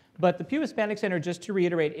focus, but the Pew Hispanic Center, just to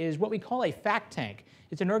reiterate, is what we call a fact tank.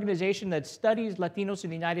 It's an organization that studies Latinos in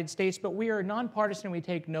the United States, but we are nonpartisan and we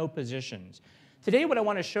take no positions. Today, what I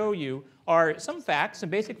want to show you are some facts, some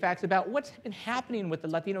basic facts about what's been happening with the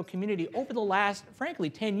Latino community over the last, frankly,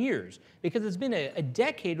 10 years, because it's been a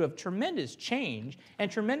decade of tremendous change and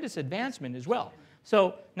tremendous advancement as well.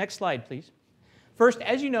 So, next slide, please. First,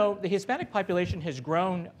 as you know, the Hispanic population has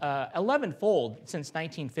grown 11-fold since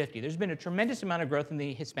 1950. There's been a tremendous amount of growth in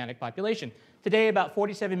the Hispanic population. Today, about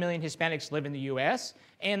 47 million Hispanics live in the U.S.,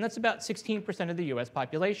 and that's about 16% of the U.S.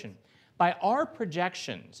 population. By our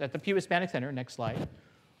projections at the Pew Hispanic Center, next slide,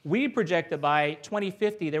 we project that by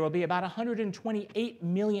 2050, there will be about 128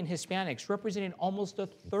 million Hispanics, representing almost a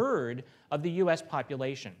third of the U.S.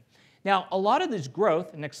 population. Now, a lot of this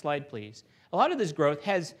growth, next slide, please, a lot of this growth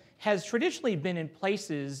has traditionally been in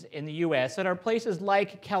places in the U.S. that are places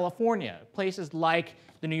like California, places like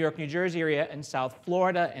the New York, New Jersey area, and South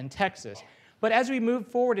Florida and Texas. But as we move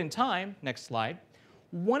forward in time, next slide,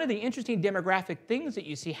 one of the interesting demographic things that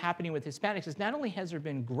you see happening with Hispanics is not only has there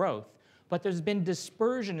been growth, but there's been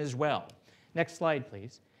dispersion as well. Next slide,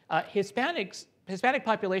 please. Hispanic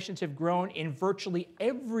populations have grown in virtually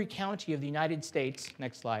every county of the United States,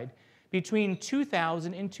 next slide, between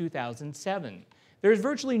 2000 and 2007. There's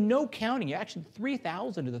virtually no county, actually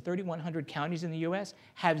 3,000 of the 3,100 counties in the U.S.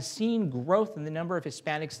 have seen growth in the number of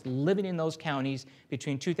Hispanics living in those counties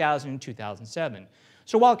between 2000 and 2007.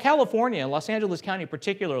 So while California, Los Angeles County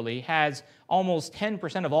particularly, has almost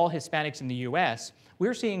 10% of all Hispanics in the U.S.,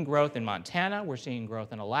 we're seeing growth in Montana, we're seeing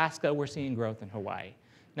growth in Alaska, we're seeing growth in Hawaii.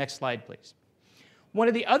 Next slide, please. One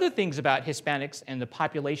of the other things about Hispanics and the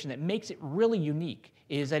population that makes it really unique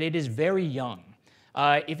is that it is very young.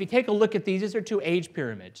 If you take a look at these are two age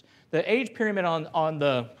pyramids. The age pyramid on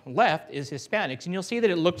the left is Hispanics, and you'll see that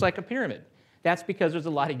it looks like a pyramid. That's because there's a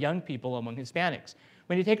lot of young people among Hispanics.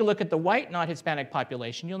 When you take a look at the white, not Hispanic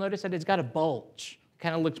population, you'll notice that it's got a bulge. It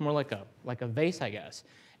kind of looks more like a vase, I guess.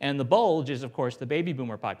 And the bulge is, of course, the baby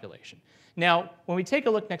boomer population. Now, when we take a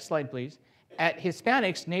look, next slide, please, at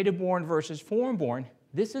Hispanics, native-born versus foreign-born,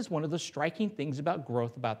 this is one of the striking things about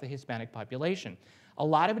growth about the Hispanic population. A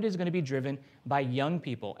lot of it is going to be driven by young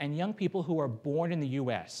people, and young people who are born in the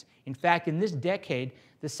U.S. In fact, in this decade,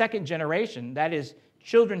 the second generation, that is,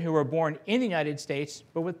 children who are born in the United States,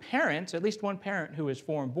 but with parents, at least one parent who is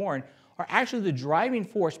foreign-born, are actually the driving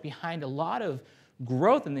force behind a lot of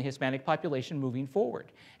growth in the Hispanic population moving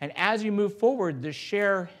forward. And as you move forward, the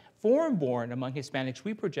share foreign-born among Hispanics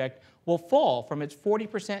we project will fall from its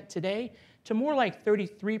 40% today to more like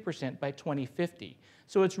 33% by 2050.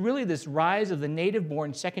 So it's really this rise of the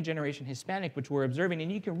native-born second-generation Hispanic which we're observing,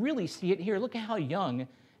 and you can really see it here. Look at how young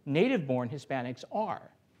native-born Hispanics are.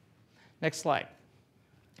 Next slide.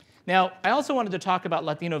 Now, I also wanted to talk about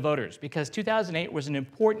Latino voters because 2008 was an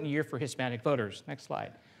important year for Hispanic voters. Next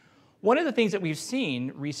slide. One of the things that we've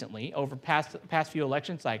seen recently over past few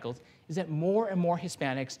election cycles is that more and more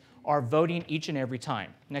Hispanics are voting each and every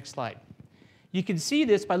time. Next slide. You can see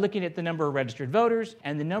this by looking at the number of registered voters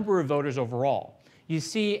and the number of voters overall. You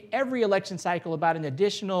see every election cycle about an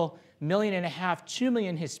additional 1.5 million, 2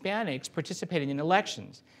 million Hispanics participating in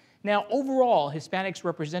elections. Now, overall, Hispanics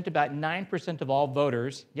represent about 9% of all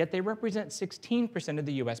voters, yet they represent 16% of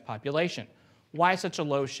the US population. Why such a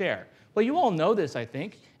low share? Well, you all know this, I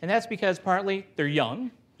think, and that's because partly they're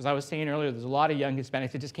young. As I was saying earlier, there's a lot of young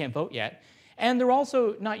Hispanics that just can't vote yet. And they're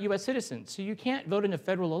also not US citizens, so you can't vote in a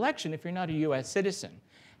federal election if you're not a US citizen.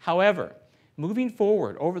 However, moving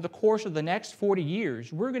forward, over the course of the next 40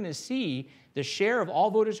 years, we're going to see the share of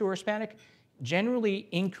all voters who are Hispanic generally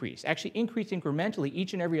increase, actually increase incrementally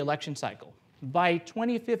each and every election cycle. By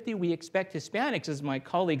 2050, we expect Hispanics, as my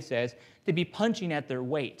colleague says, to be punching at their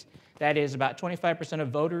weight. That is, about 25% of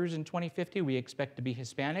voters in 2050 we expect to be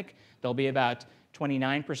Hispanic. They'll be about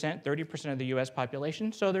 29%, 30% of the US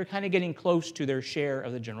population, so they're kind of getting close to their share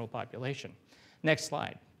of the general population. Next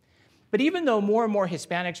slide. But even though more and more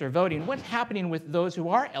Hispanics are voting, what's happening with those who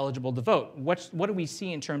are eligible to vote? What do we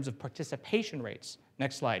see in terms of participation rates?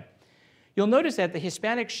 Next slide. You'll notice that the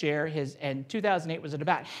Hispanic share in 2008 was at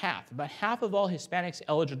about half. About half of all Hispanics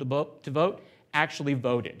eligible to vote actually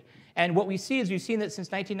voted. And what we see is we've seen that since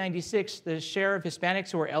 1996, the share of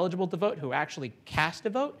Hispanics who are eligible to vote, who actually cast a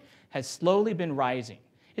vote, has slowly been rising.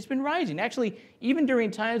 It's been rising. Actually, even during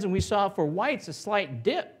times when we saw for whites a slight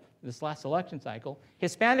dip this last election cycle,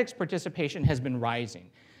 Hispanics' participation has been rising.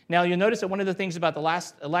 Now, you'll notice that one of the things about the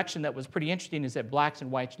last election that was pretty interesting is that blacks and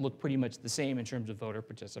whites look pretty much the same in terms of voter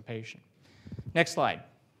participation. Next slide.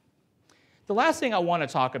 The last thing I want to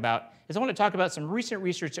talk about is I want to talk about some recent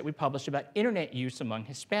research that we published about internet use among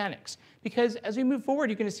Hispanics. Because as we move forward,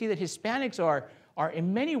 you're going to see that Hispanics are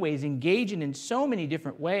in many ways engaging in so many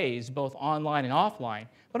different ways, both online and offline.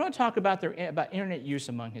 But I want to talk about internet use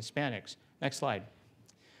among Hispanics. Next slide.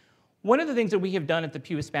 One of the things that we have done at the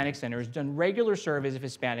Pew Hispanic Center is done regular surveys of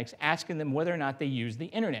Hispanics asking them whether or not they use the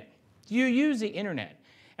internet. Do you use the internet?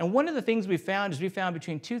 And one of the things we found is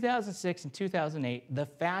between 2006 and 2008, the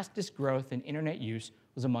fastest growth in internet use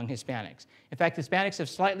was among Hispanics. In fact, Hispanics have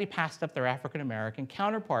slightly passed up their African American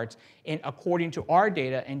counterparts according to our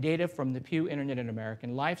data and data from the Pew Internet and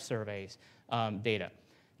American Life Surveys data.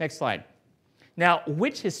 Next slide. Now,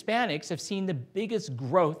 which Hispanics have seen the biggest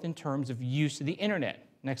growth in terms of use of the internet?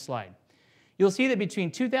 Next slide. You'll see that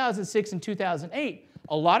between 2006 and 2008,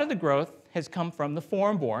 a lot of the growth has come from the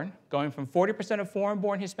foreign-born, going from 40% of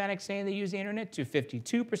foreign-born Hispanics saying they use the internet to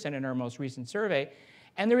 52% in our most recent survey.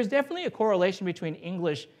 And there is definitely a correlation between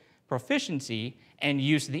English proficiency and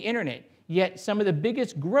use of the internet. Yet some of the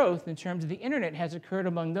biggest growth in terms of the internet has occurred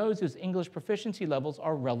among those whose English proficiency levels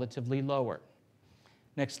are relatively lower.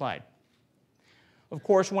 Next slide. Of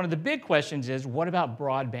course, one of the big questions is, what about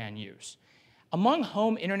broadband use? Among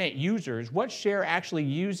home internet users, what share actually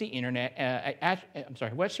use the internet?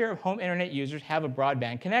 What share of home internet users have a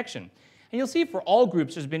broadband connection? And you'll see for all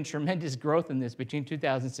groups there's been tremendous growth in this between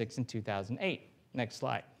 2006 and 2008. Next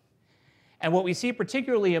slide. And what we see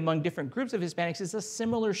particularly among different groups of Hispanics is a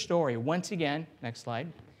similar story. Once again, next slide.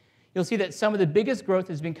 You'll see that some of the biggest growth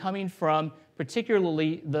has been coming from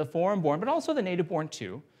particularly the foreign-born, but also the native-born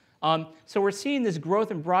too. So we're seeing this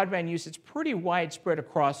growth in broadband use. It's pretty widespread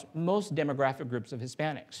across most demographic groups of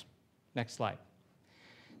Hispanics. Next slide.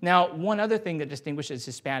 Now, one other thing that distinguishes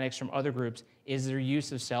Hispanics from other groups is their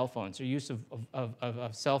use of cell phones, their use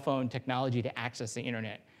of cell phone technology to access the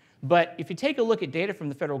internet. But if you take a look at data from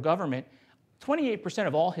the federal government, 28%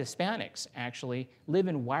 of all Hispanics actually live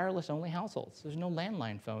in wireless-only households. There's no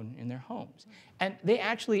landline phone in their homes. And they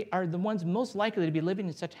actually are the ones most likely to be living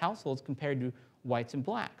in such households compared to whites and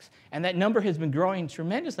blacks. And that number has been growing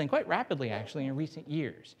tremendously and quite rapidly, actually, in recent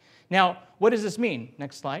years. Now, what does this mean?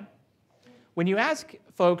 Next slide. When you ask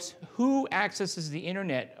folks who accesses the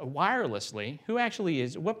internet wirelessly, who actually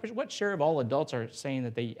is, what share of all adults are saying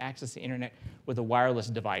that they access the internet with a wireless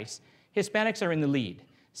device? Hispanics are in the lead.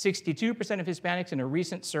 62% of Hispanics in a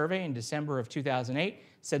recent survey in December of 2008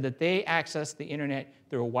 said that they access the internet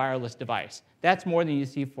through a wireless device. That's more than you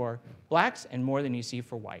see for blacks and more than you see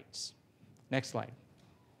for whites. Next slide.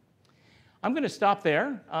 I'm going to stop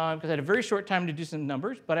there because I had a very short time to do some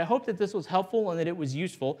numbers, but I hope that this was helpful and that it was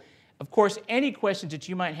useful. Of course, any questions that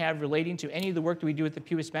you might have relating to any of the work that we do at the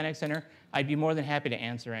Pew Hispanic Center, I'd be more than happy to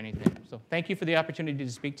answer anything. So thank you for the opportunity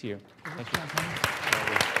to speak to you. Thank you.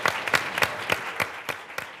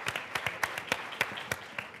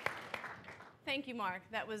 Thank you, Mark.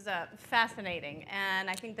 That was fascinating, and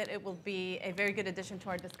I think that it will be a very good addition to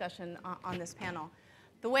our discussion on this panel.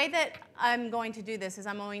 The way that I'm going to do this is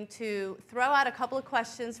I'm going to throw out a couple of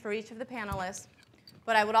questions for each of the panelists,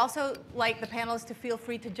 but I would also like the panelists to feel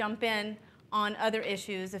free to jump in on other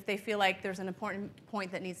issues if they feel like there's an important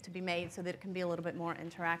point that needs to be made so that it can be a little bit more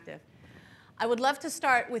interactive. I would love to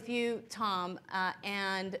start with you, Tom,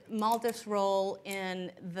 and MALDEF's role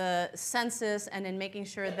in the census and in making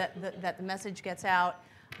sure that the message gets out,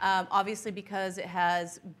 obviously because it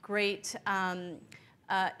has great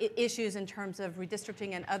issues in terms of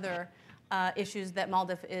redistricting and other issues that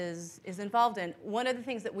MALDEF is involved in. One of the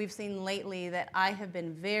things that we've seen lately that I have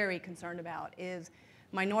been very concerned about is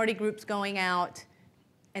minority groups going out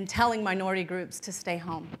and telling minority groups to stay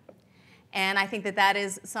home. And I think that that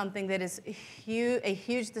is something that is a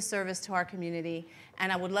huge disservice to our community. And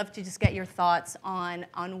I would love to just get your thoughts on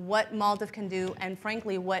what MALDEF can do and,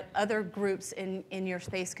 frankly, what other groups in your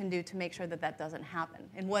space can do to make sure that that doesn't happen.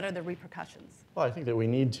 And what are the repercussions? Well, I think that we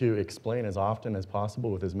need to explain as often as possible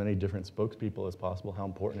with as many different spokespeople as possible how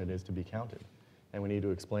important it is to be counted. And we need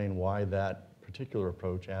to explain why that particular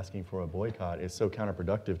approach, asking for a boycott, is so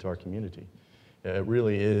counterproductive to our community. It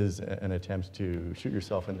really is an attempt to shoot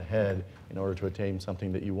yourself in the head in order to attain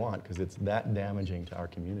something that you want, because it's that damaging to our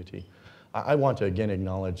community. I want to again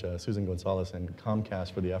acknowledge Susan Gonzalez and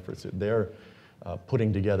Comcast for the efforts that they're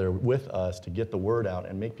putting together with us to get the word out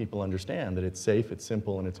and make people understand that it's safe, it's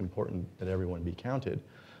simple, and it's important that everyone be counted.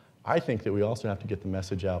 I think that we also have to get the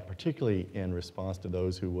message out, particularly in response to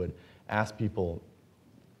those who would ask people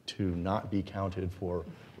to not be counted for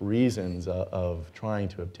reasons of trying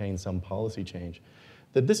to obtain some policy change,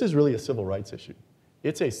 that this is really a civil rights issue.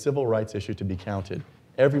 It's a civil rights issue to be counted.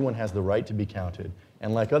 Everyone has the right to be counted.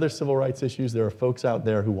 And like other civil rights issues, there are folks out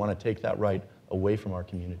there who want to take that right away from our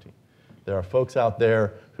community. There are folks out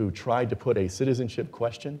there who tried to put a citizenship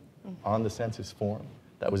question on the census form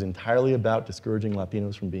that was entirely about discouraging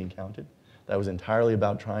Latinos from being counted. That was entirely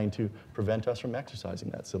about trying to prevent us from exercising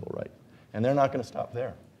that civil right. And they're not going to stop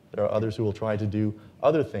there. There are others who will try to do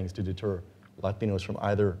other things to deter Latinos from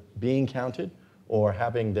either being counted or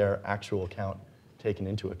having their actual count taken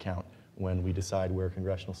into account when we decide where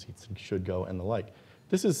congressional seats should go and the like.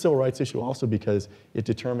 This is a civil rights issue also because it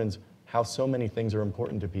determines how so many things are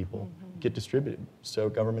important to people get distributed, so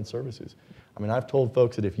government services. I mean, I've told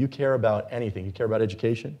folks that if you care about anything, you care about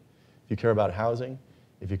education, if you care about housing,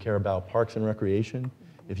 if you care about parks and recreation,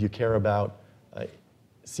 if you care about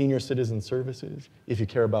senior citizen services, if you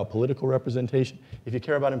care about political representation, if you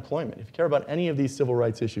care about employment, if you care about any of these civil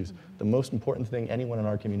rights issues, the most important thing anyone in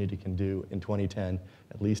our community can do in 2010,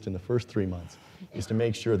 at least in the first 3 months, is to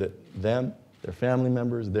make sure that them, their family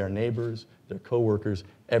members, their neighbors, their coworkers,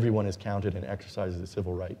 everyone is counted and exercises the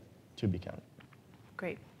civil right to be counted.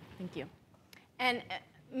 Great, thank you. And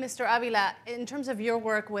Mr. Avila, in terms of your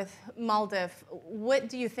work with MALDEF, what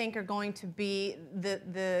do you think are going to be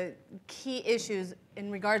the key issues in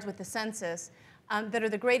regards with the census that are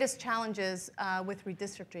the greatest challenges with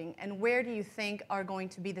redistricting? And where do you think are going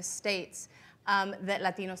to be the states that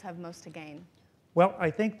Latinos have most to gain? Well, I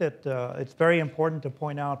think that it's very important to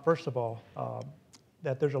point out, first of all,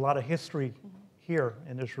 that there's a lot of history here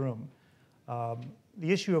in this room. The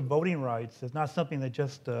issue of voting rights is not something that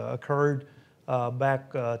just occurred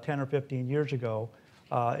back 10 or 15 years ago.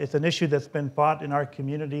 It's an issue that's been fought in our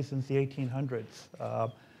community since the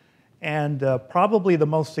 1800s. And probably the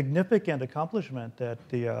most significant accomplishment that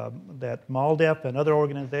that MALDEF and other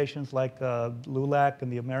organizations like LULAC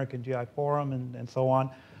and the American GI Forum and so on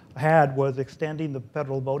had was extending the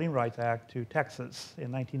Federal Voting Rights Act to Texas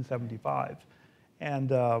in 1975.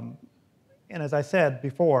 And as I said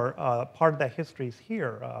before, part of that history is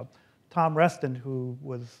here. Tom Reston, who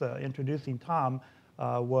was introducing Tom,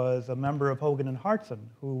 was a member of Hogan and Hartson,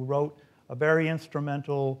 who wrote a very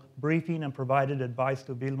instrumental briefing and provided advice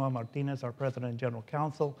to Vilma Martinez, our President and General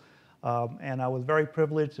Counsel. And I was very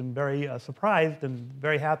privileged and very surprised and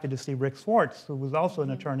very happy to see Rick Swartz, who was also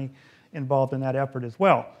an attorney involved in that effort as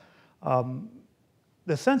well.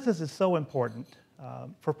 The census is so important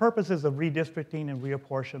for purposes of redistricting and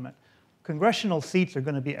reapportionment. Congressional seats are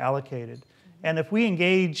going to be allocated. And if we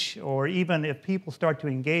engage, or even if people start to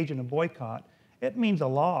engage in a boycott, it means a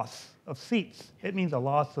loss of seats. It means a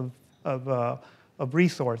loss of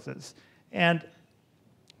resources. And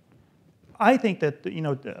I think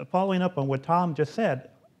that, following up on what Tom just said,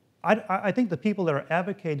 I think the people that are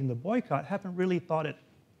advocating the boycott haven't really thought it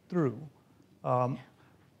through.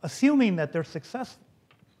 Assuming that they're successful,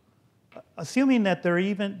 assuming that there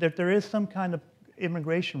is some kind of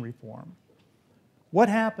immigration reform, what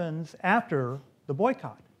happens after the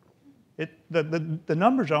boycott? The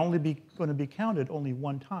numbers are only going to be counted only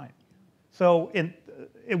one time. So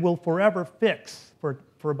it will forever fix,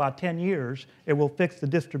 for about 10 years, it will fix the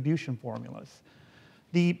distribution formulas.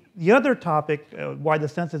 The other topic, why the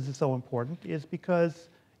census is so important, is because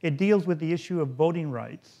it deals with the issue of voting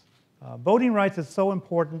rights. Voting rights is so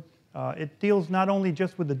important. It deals not only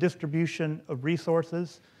just with the distribution of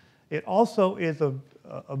resources, it also is a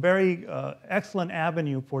very excellent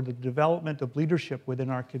avenue for the development of leadership within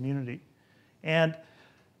our community. And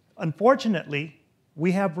unfortunately,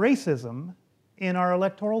 we have racism in our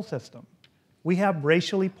electoral system. We have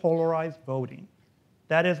racially polarized voting.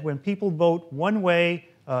 That is, when people vote one way,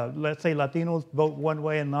 let's say Latinos vote one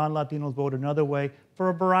way and non-Latinos vote another way, for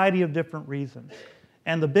a variety of different reasons.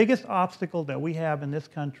 And the biggest obstacle that we have in this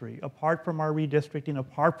country, apart from our redistricting,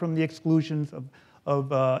 apart from the exclusions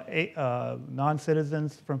of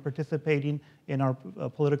non-citizens from participating in our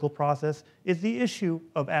political process, is the issue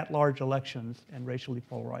of at-large elections and racially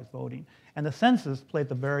polarized voting. And the census plays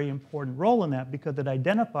a very important role in that because it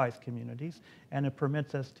identifies communities and it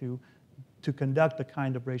permits us to conduct the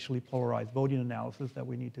kind of racially polarized voting analysis that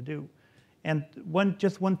we need to do. And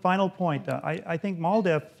just one final point. I think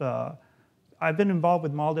MALDEF, I've been involved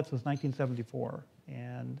with MALDEF since 1974,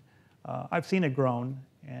 and I've seen it grown,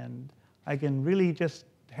 and I can really just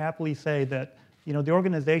happily say that the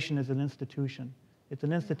organization is an institution. It's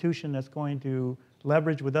an institution that's going to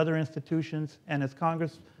leverage with other institutions, and as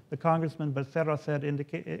the Congressman Becerra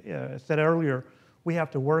said earlier, we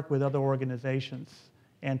have to work with other organizations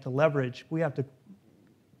and to leverage. We have to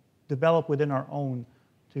develop within our own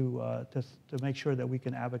to make sure that we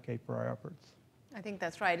can advocate for our efforts. I think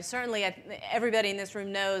that's right. Certainly, everybody in this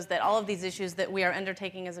room knows that all of these issues that we are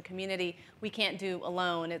undertaking as a community, we can't do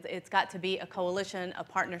alone. It's got to be a coalition, a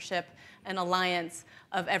partnership, an alliance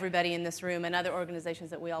of everybody in this room and other organizations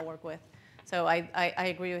that we all work with. So I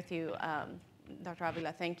agree with you, Dr.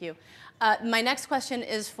 Avila. Thank you. My next question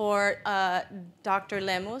is for Dr.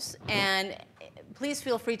 Lemus, and please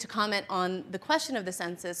feel free to comment on the question of the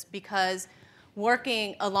census, because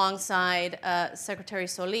working alongside Secretary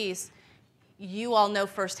Solis, you all know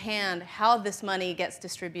firsthand how this money gets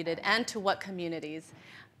distributed and to what communities.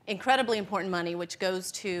 Incredibly important money, which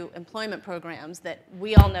goes to employment programs that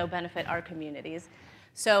we all know benefit our communities.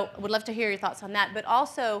 So I would love to hear your thoughts on that. But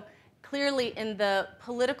also, clearly in the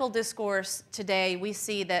political discourse today, we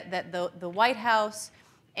see that the White House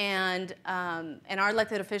and our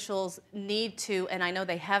elected officials need to, and I know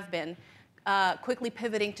they have been, quickly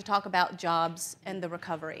pivoting to talk about jobs and the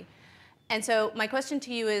recovery. And so my question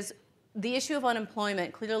to you is, the issue of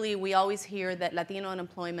unemployment, clearly we always hear that Latino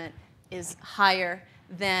unemployment is higher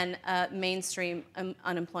than mainstream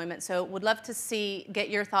unemployment. So would love to get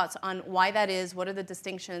your thoughts on why that is, what are the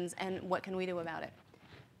distinctions, and what can we do about it?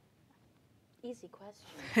 Easy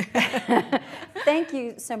question. Thank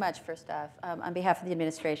you so much, first off. On behalf of the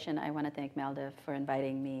administration, I want to thank MALDEF for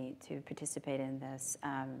inviting me to participate in this.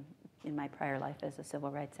 In my prior life as a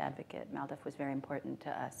civil rights advocate, MALDEF was very important to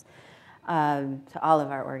us. To all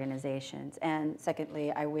of our organizations. And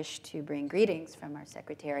secondly, I wish to bring greetings from our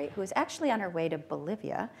secretary, who is actually on her way to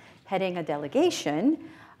Bolivia, heading a delegation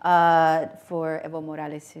for Evo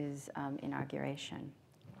Morales' inauguration.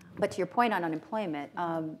 But to your point on unemployment,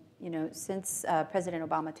 since President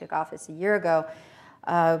Obama took office a year ago,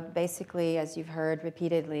 basically, as you've heard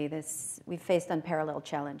repeatedly, we've faced unparalleled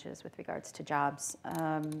challenges with regards to jobs.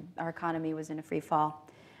 Our economy was in a free fall.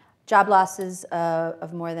 Job losses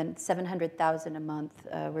of more than 700,000 a month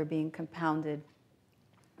were being compounded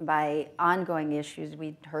by ongoing issues.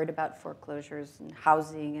 We heard about foreclosures and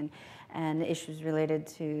housing and issues related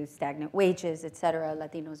to stagnant wages, et cetera,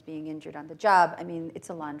 Latinos being injured on the job. I mean, it's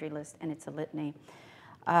a laundry list and it's a litany.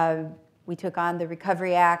 We took on the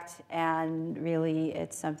Recovery Act, and really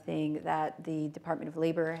it's something that the Department of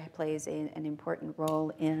Labor plays an important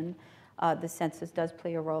role in. The census does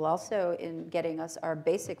play a role also in getting us our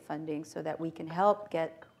basic funding so that we can help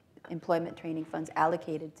get employment training funds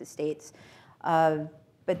allocated to states.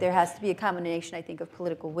 But there has to be a combination, I think, of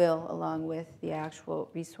political will along with the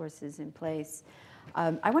actual resources in place.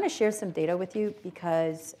 I want to share some data with you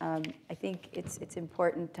because I think it's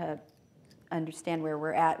important to understand where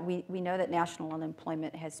we're at. We know that national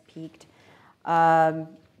unemployment has peaked. I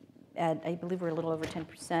believe we're a little over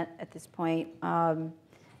 10% at this point.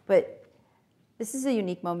 But This is a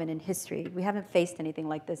unique moment in history. We haven't faced anything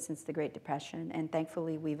like this since the Great Depression, and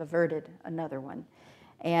thankfully we've averted another one.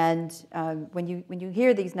 And when you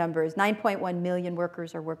hear these numbers, 9.1 million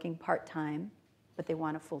workers are working part-time, but they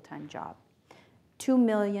want a full-time job. 2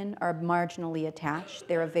 million are marginally attached.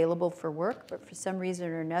 They're available for work, but for some reason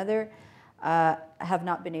or another, have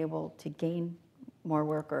not been able to gain more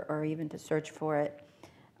work or even to search for it.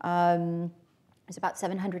 There's about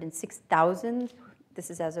 706,000.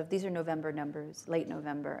 These are November numbers, late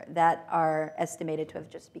November, that are estimated to have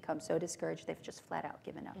just become so discouraged they've just flat out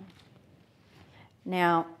given up.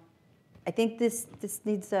 Now, I think this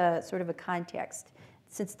needs a sort of a context.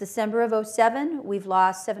 Since December of 2007, we've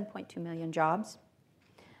lost 7.2 million jobs.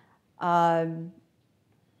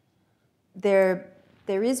 There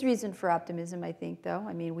is reason for optimism, I think, though.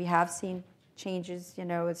 I mean, we have seen changes,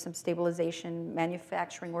 with some stabilization,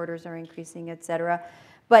 manufacturing orders are increasing, et cetera.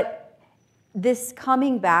 But this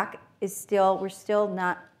coming back is we're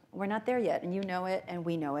not there yet, and you know it, and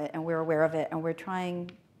we know it, and we're aware of it, and we're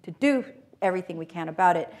trying to do everything we can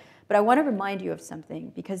about it. But I want to remind you of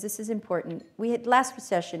something, because this is important. We had last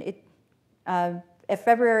recession, at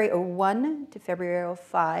February 2001 to February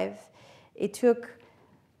 2005, it took,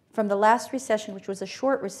 from the last recession, which was a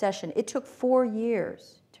short recession, it took 4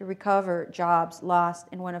 years to recover jobs lost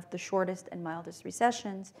in one of the shortest and mildest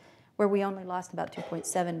recessions, where we only lost about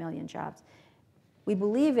 2.7 million jobs. We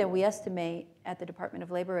believe and we estimate at the Department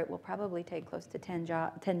of Labor it will probably take close to 10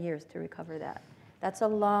 years to recover that. That's a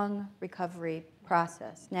long recovery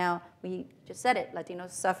process. Now, we just said it,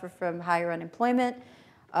 Latinos suffer from higher unemployment.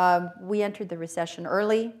 We entered the recession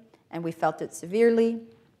early, and we felt it severely.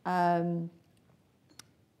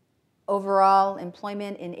 Overall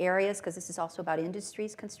employment in areas, because this is also about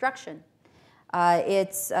industries, construction.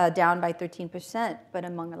 It's down by 13%, but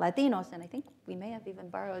among Latinos, and I think we may have even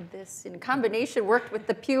borrowed this in combination, worked with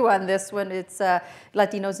the Pew on this one, it's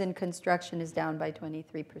Latinos in construction is down by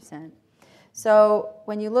 23%. So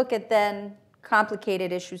when you look at then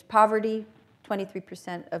complicated issues, poverty,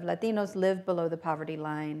 23% of Latinos live below the poverty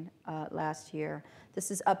line last year.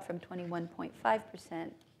 This is up from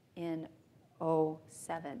 21.5% in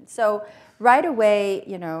 2007. So right away,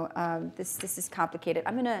 this is complicated.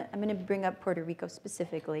 I'm gonna bring up Puerto Rico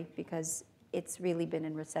specifically because it's really been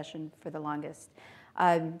in recession for the longest.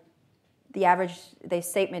 The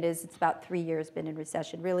statement is it's about 3 years been in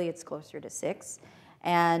recession. Really, it's closer to 6.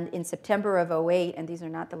 And in September of 2008, and these are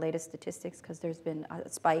not the latest statistics because there's been a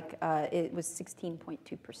spike, it was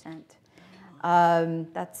 16.2%.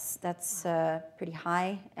 That's pretty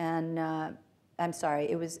high. And I'm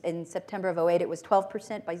sorry, it was in September of 2008, it was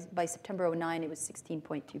 12%. By September of 2009, it was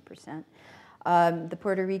 16.2%. The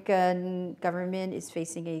Puerto Rican government is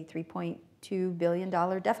facing a $3.2 billion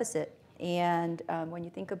deficit. And when you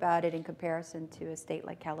think about it in comparison to a state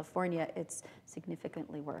like California, it's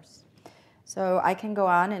significantly worse. So I can go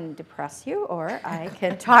on and depress you, or I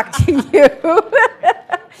can talk to you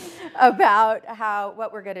about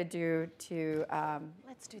what we're going to do to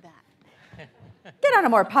let's do that. Get on a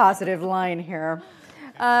more positive line here.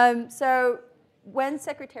 So when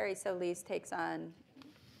Secretary Solis takes on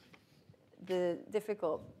the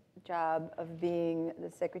difficult job of being the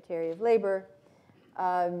Secretary of Labor,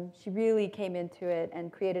 she really came into it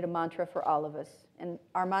and created a mantra for all of us. And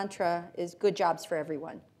our mantra is good jobs for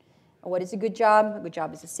everyone. And what is a good job? A good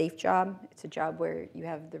job is a safe job. It's a job where you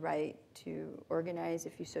have the right to organize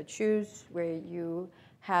if you so choose, where you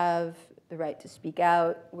have the right to speak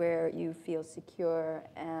out, where you feel secure,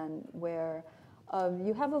 and where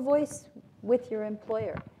you have a voice with your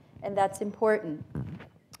employer. And that's important.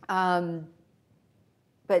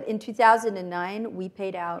 But in 2009, we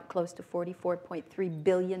paid out close to $44.3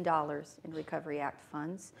 billion in Recovery Act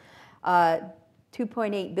funds.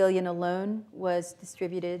 $2.8 billion alone was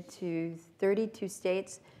distributed to 32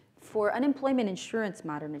 states for unemployment insurance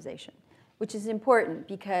modernization, which is important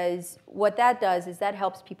because what that does is that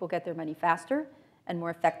helps people get their money faster and more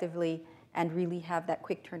effectively and really have that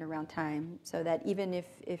quick turnaround time so that even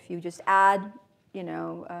if you just add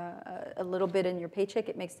a little bit in your paycheck,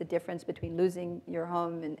 it makes the difference between losing your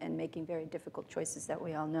home and making very difficult choices that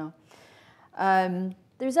we all know.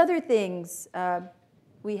 There's other things.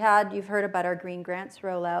 You've heard about our green grants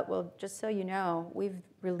rollout. Well, just so you know, we've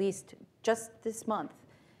released just this month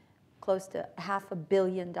close to $500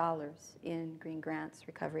 million in green grants,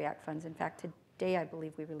 Recovery Act funds. In fact, today I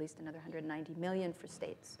believe we released another $190 million for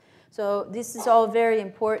states. So this is all very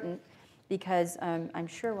important because I'm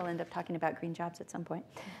sure we'll end up talking about green jobs at some point.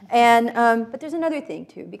 And, but there's another thing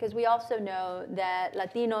too, because we also know that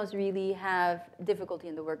Latinos really have difficulty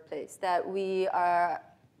in the workplace, that we are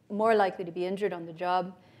more likely to be injured on the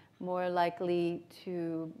job, more likely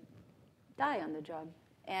to die on the job.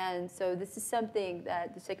 And so this is something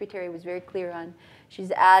that the Secretary was very clear on.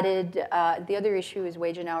 She's added, the other issue is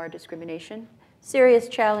wage and hour discrimination. Serious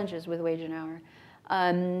challenges with wage and hour.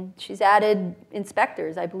 She's added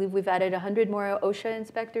inspectors. I believe we've added 100 more OSHA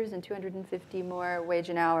inspectors and 250 more wage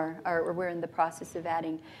and hour, or we're in the process of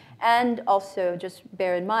adding. And also, just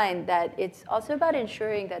bear in mind that it's also about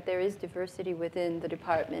ensuring that there is diversity within the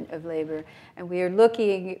Department of Labor. And we are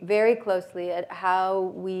looking very closely at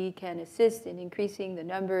how we can assist in increasing the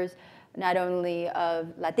numbers, not only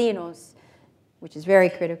of Latinos, which is very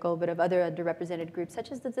critical, but of other underrepresented groups,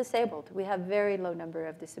 such as the disabled. We have very low number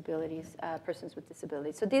of disabilities, persons with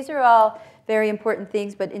disabilities. So these are all very important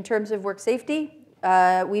things, but in terms of work safety,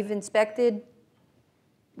 we've inspected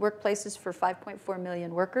workplaces for 5.4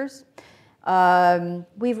 million workers.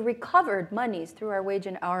 We've recovered monies through our wage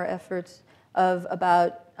and hour efforts of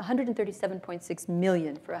about 137.6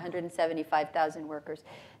 million for 175,000 workers.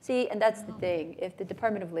 See, and that's the thing. If the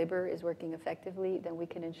Department of Labor is working effectively, then we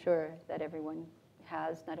can ensure that everyone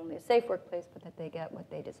has not only a safe workplace, but that they get what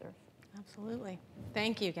they deserve. Absolutely.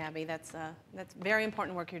 Thank you, Gabby. That's very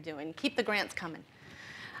important work you're doing. Keep the grants coming.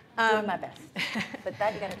 Doing my best. But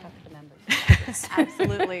that you got to talk to the members.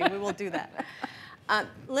 Absolutely. We will do that.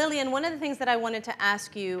 Lillian, one of the things that I wanted to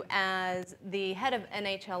ask you as the head of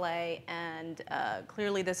NHLA, and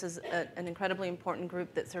clearly this is an incredibly important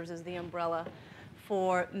group that serves as the umbrella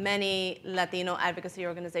for many Latino advocacy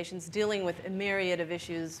organizations dealing with a myriad of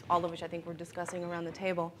issues, all of which I think we're discussing around the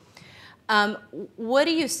table. What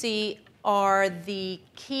do you see are the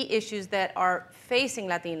key issues that are facing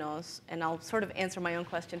Latinos? And I'll sort of answer my own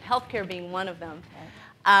question, healthcare being one of them.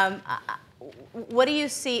 What do you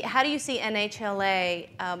see, how do you see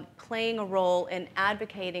NHLA playing a role in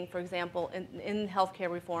advocating, for example, in healthcare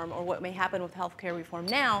reform, or what may happen with healthcare reform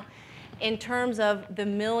now, in terms of the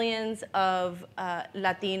millions of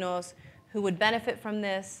Latinos who would benefit from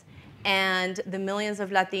this, and the millions of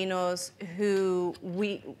Latinos who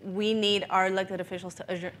we need our elected officials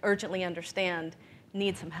to urgently understand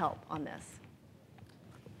need some help on this?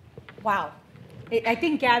 Wow. I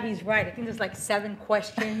think Gabby's right. I think there's like 7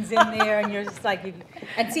 questions in there, and you're just like,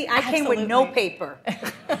 and see, I came with no paper.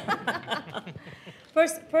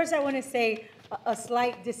 First, I want to say a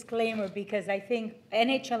slight disclaimer, because I think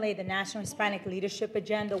NHLA, the National Hispanic Leadership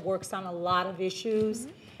Agenda, works on a lot of issues,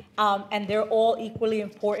 and they're all equally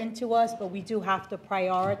important to us, but we do have to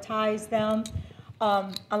prioritize them.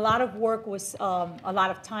 A lot of work was, a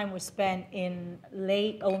lot of time was spent in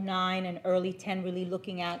late '09 and early '10, really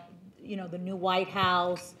looking at the new White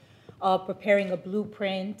House, preparing a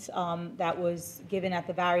blueprint that was given at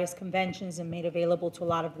the various conventions and made available to a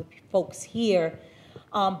lot of the folks here.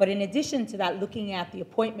 But in addition to that, looking at the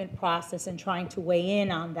appointment process and trying to weigh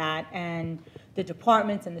in on that, and the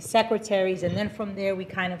departments and the secretaries, and then from there we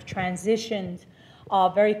kind of transitioned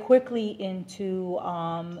very quickly into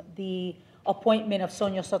the appointment of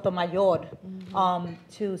Sonia Sotomayor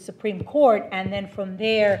to Supreme Court, and then from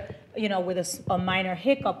there, with a minor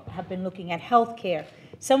hiccup, have been looking at healthcare.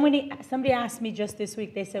 Somebody asked me just this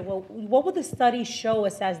week, they said, well, what would the studies show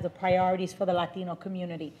us as the priorities for the Latino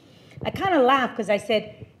community? I kind of laughed because I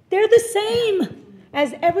said, they're the same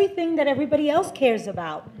as everything that everybody else cares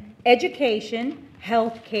about. Education,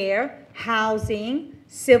 healthcare, housing,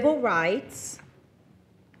 civil rights,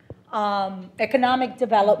 economic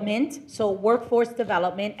development, so workforce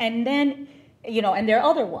development, and then, and there are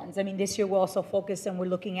other ones. I mean, this year we're also focused and we're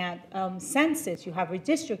looking at census, you have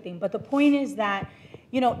redistricting, but the point is that,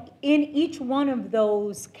 in each one of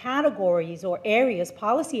those categories or areas,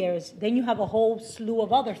 policy areas, then you have a whole slew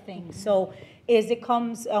of other things. So as it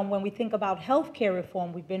comes, when we think about healthcare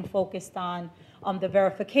reform, we've been focused on the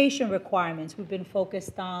verification requirements. We've been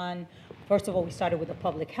focused on, first of all, we started with a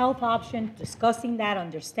public health option, discussing that,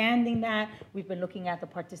 understanding that. We've been looking at the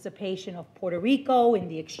participation of Puerto Rico in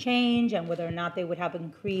the exchange and whether or not they would have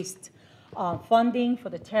increased funding for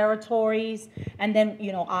the territories, and then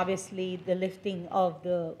obviously the lifting of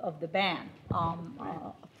the ban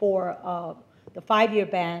for the 5-year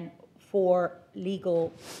ban for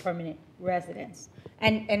legal permanent residents.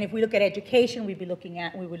 And if we look at education, we would look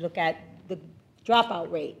at the dropout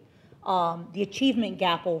rate, the achievement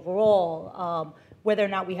gap overall, whether or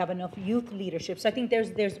not we have enough youth leadership. So I think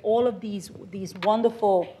there's all of these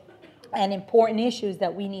wonderful and important issues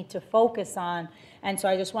that we need to focus on. And so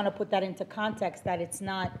I just want to put that into context, that it's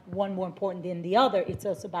not one more important than the other. It's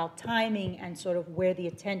also about timing and sort of where the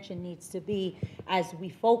attention needs to be as we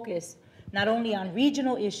focus not only on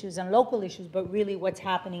regional issues and local issues, but really what's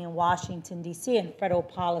happening in Washington, D.C. and federal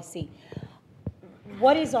policy.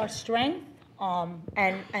 What is our strength,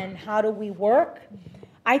 and how do we work?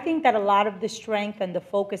 I think that a lot of the strength and the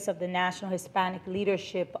focus of the National Hispanic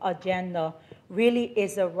Leadership Agenda really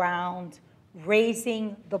is around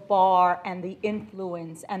raising the bar and the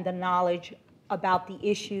influence and the knowledge about the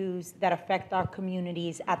issues that affect our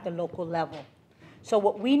communities at the local level. So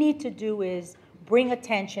what we need to do is bring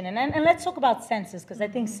attention, and let's talk about census, because I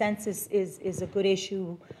think census is a good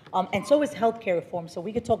issue, and so is healthcare reform, so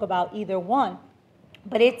we could talk about either one.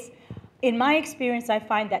 But in my experience, I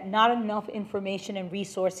find that not enough information and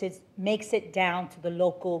resources makes it down to the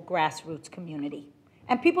local grassroots community.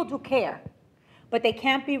 And people do care, but they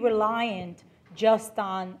can't be reliant just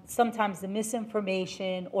on sometimes the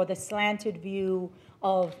misinformation or the slanted view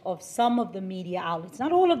of some of the media outlets,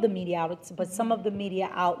 not all of the media outlets, but some of the media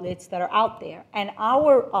outlets that are out there. And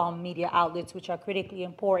our media outlets, which are critically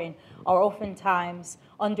important, are oftentimes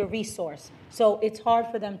under-resourced. So it's hard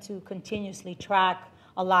for them to continuously track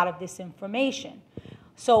a lot of this information.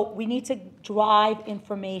 So we need to drive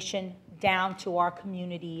information down to our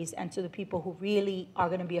communities and to the people who really are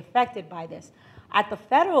going to be affected by this. At the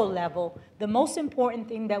federal level, the most important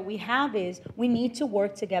thing that we have is we need to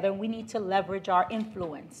work together and we need to leverage our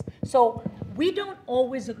influence. So we don't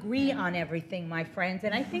always agree on everything, my friends,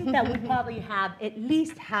 and I think that we probably have at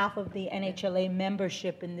least half of the NHLA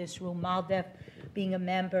membership in this room, MALDEF being a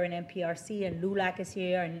member, and NPRC, and LULAC is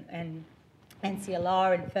here, and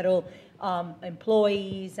NCLR, and federal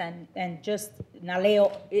employees, and just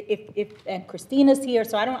Naleo, and Christina's here,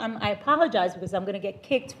 so I apologize because I'm going to get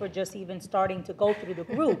kicked for just even starting to go through the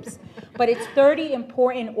groups. But it's 30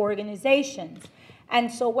 important organizations.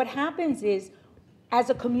 And so what happens is,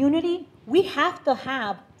 as a community, we have to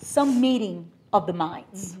have some meeting of the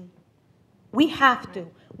minds. Mm-hmm. We have to.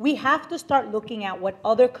 We have to start looking at what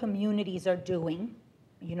other communities are doing.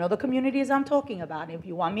 You know the communities I'm talking about. If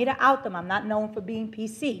you want me to out them, I'm not known for being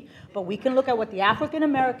PC. But we can look at what the African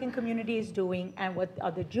American community is doing and what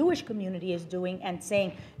the Jewish community is doing, and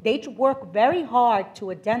saying they work very hard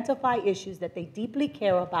to identify issues that they deeply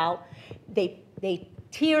care about. They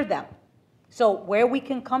tier them. So where we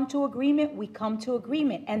can come to agreement, we come to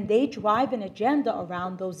agreement. And they drive an agenda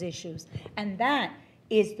around those issues. And that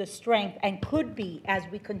is the strength, and could be, as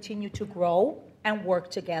we continue to grow and work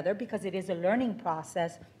together, because it is a learning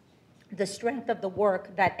process, the strength of the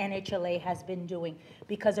work that NHLA has been doing.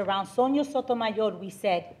 Because around Sonia Sotomayor, we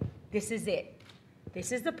said, this is it.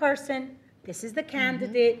 This is the person, this is the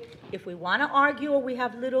candidate. Mm-hmm. If we want to argue or we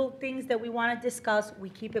have little things that we want to discuss, we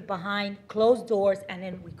keep it behind closed doors, and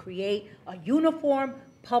then we create a uniform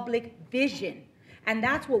public vision. And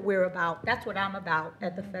that's what we're about. That's what I'm about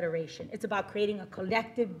at the Federation. It's about creating a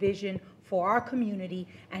collective vision for our community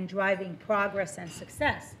and driving progress and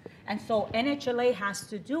success. And so NHLA has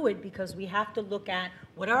to do it, because we have to look at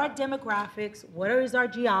what are our demographics, what is our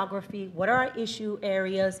geography, what are our issue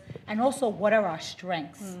areas, and also what are our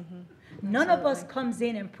strengths. Mm-hmm. None of us comes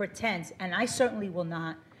in and pretends, and I certainly will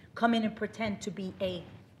not come in and pretend to be an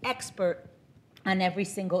expert on every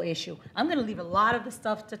single issue. I'm going to leave a lot of the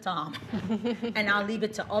stuff to Tom, and I'll leave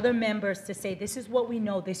it to other members to say, this is what we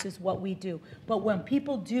know, this is what we do. But when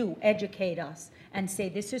people do educate us and say,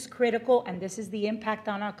 this is critical, and this is the impact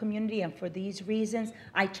on our community, and for these reasons,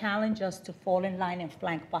 I challenge us to fall in line and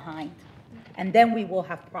flank behind. And then we will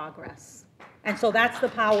have progress. And so that's the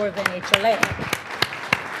power of NHLA.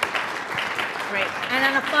 Great. And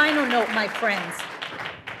on a final note, my friends,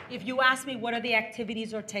 if you ask me what are the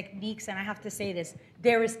activities or techniques, and I have to say this,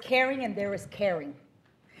 there is caring and there is caring.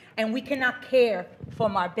 And we cannot care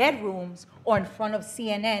from our bedrooms or in front of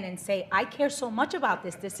CNN and say, I care so much about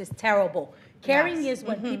this, this is terrible. Caring is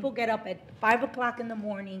when people get up at 5 o'clock in the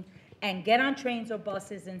morning and get on trains or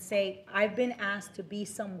buses and say, I've been asked to be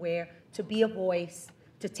somewhere, to be a voice,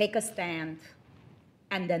 to take a stand,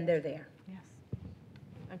 and then they're there. Yes,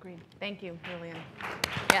 agreed. Thank you, Lillian.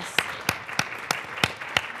 Yes.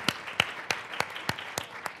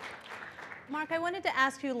 Mark, I wanted to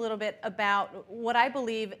ask you a little bit about what I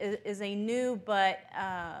believe is a new but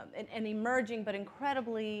an emerging but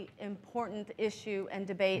incredibly important issue and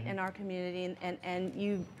debate in our community, and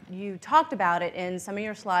you talked about it in some of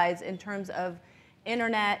your slides in terms of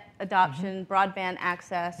internet adoption, broadband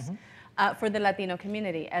access for the Latino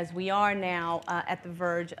community, as we are now at the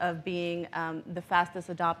verge of being the fastest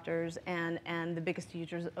adopters and the biggest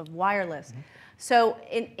users of wireless. So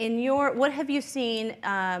in your, what have you seen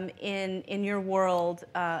in your world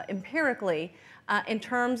empirically in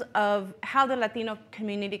terms of how the Latino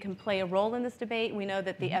community can play a role in this debate? We know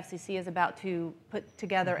that the FCC is about to put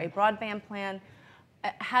together a broadband plan.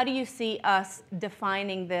 How do you see us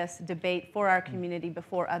defining this debate for our community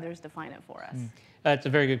before others define it for us? That's a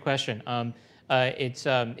very good question.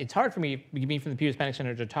 it's hard for me, being from the Pew Hispanic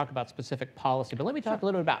Center, to talk about specific policy, but let me talk a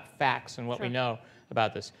little bit about facts and what we know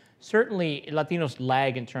about this. Certainly, Latinos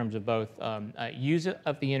lag in terms of both use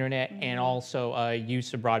of the internet and also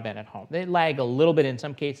use of broadband at home. They lag a little bit in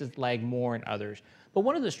some cases, lag more in others. But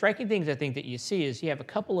one of the striking things I think that you see is you have a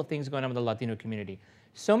couple of things going on with the Latino community.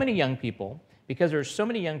 So many young people, because there's so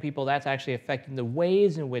many young people, that's actually affecting the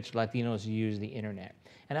ways in which Latinos use the internet.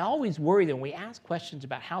 And I always worry that when we ask questions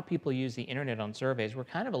about how people use the internet on surveys, we're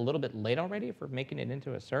kind of a little bit late already for making it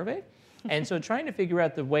into a survey. And so trying to figure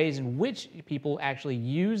out the ways in which people actually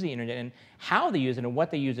use the internet and how they use it and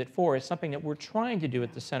what they use it for is something that we're trying to do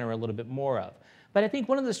at the center a little bit more of. But I think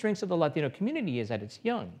one of the strengths of the Latino community is that it's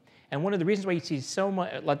young. And one of the reasons why you see so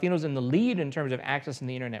much Latinos in the lead in terms of accessing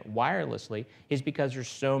the internet wirelessly is because there's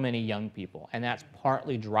so many young people. And that's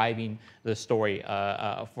partly driving the story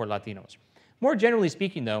for Latinos. More generally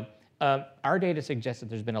speaking, though, our data suggests that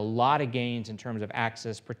there's been a lot of gains in terms of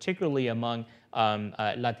access, particularly among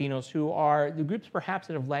Latinos who are the groups perhaps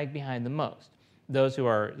that have lagged behind the most. Those who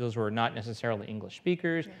are not necessarily English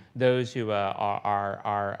speakers, those who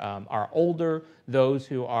are older, those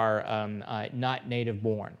who are not native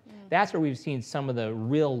born. That's where we've seen some of the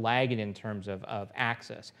real lagging in terms of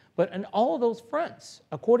access. But in all of those fronts,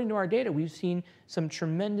 according to our data, we've seen some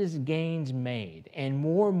tremendous gains made, and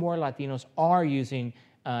more Latinos are using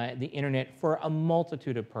the internet for a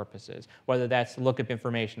multitude of purposes, whether that's to look up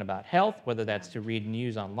information about health, whether that's to read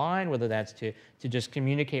news online, whether that's to just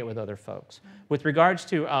communicate with other folks. With regards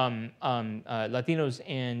to Latinos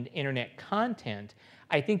and internet content,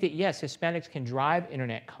 I think that, yes, Hispanics can drive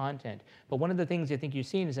internet content, but one of the things I think you've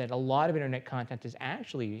seen is that a lot of internet content is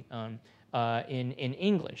actually in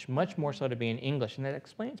English, much more so to be in English, and that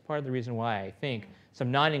explains part of the reason why I think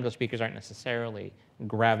some non-English speakers aren't necessarily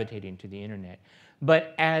gravitating to the internet.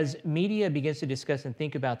 But as media begins to discuss and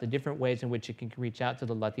think about the different ways in which it can reach out to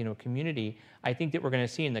the Latino community, I think that we're going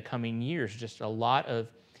to see in the coming years just a lot of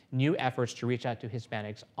new efforts to reach out to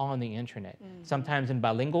Hispanics on the internet. Sometimes in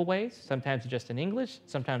bilingual ways, sometimes just in English,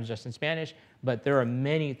 sometimes just in Spanish, but there are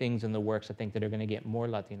many things in the works, I think, that are going to get more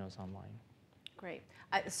Latinos online. Great.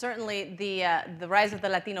 Certainly, the rise of the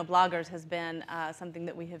Latino bloggers has been something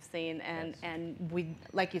that we have seen, and we,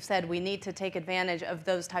 like you said, we need to take advantage of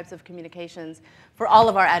those types of communications for all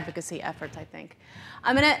of our advocacy efforts, I think.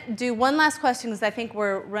 I'm going to do one last question because I think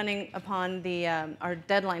we're running upon the our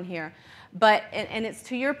deadline here. But, and it's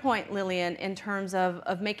to your point, Lillian, in terms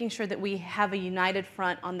of making sure that we have a united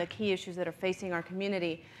front on the key issues that are facing our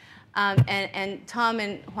community. And Tom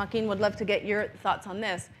and Joaquin would love to get your thoughts on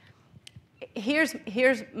this. Here's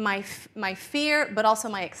my fear, but also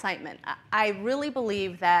my excitement. I really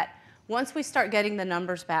believe that once we start getting the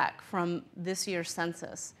numbers back from this year's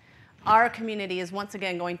census, our community is once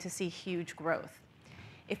again going to see huge growth.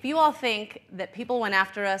 If you all think that people went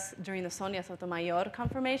after us during the Sonia Sotomayor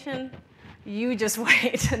confirmation, you just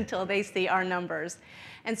wait until they see our numbers.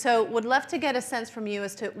 And so would love to get a sense from you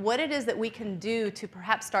as to what it is that we can do to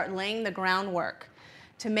perhaps start laying the groundwork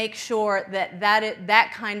to make sure that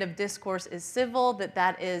that kind of discourse is civil,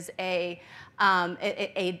 that is a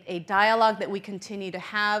dialogue that we continue to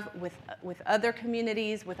have with other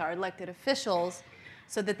communities, with our elected officials,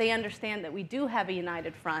 so that they understand that we do have a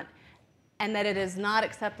united front and that it is not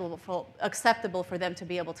acceptable for them to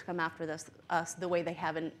be able to come after us the way they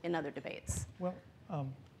have in other debates. Well,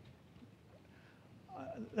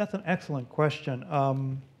 that's an excellent question.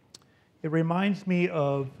 It reminds me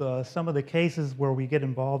of some of the cases where we get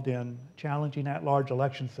involved in challenging at-large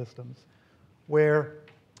election systems, where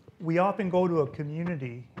we often go to a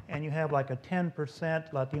community and you have like a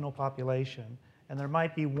 10% Latino population, and there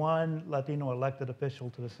might be one Latino elected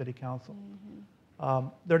official to the city council.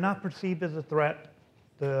 They're not perceived as a threat.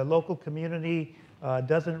 The local community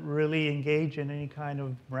doesn't really engage in any kind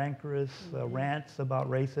of rancorous rants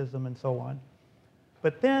about racism and so on.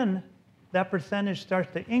 But then that percentage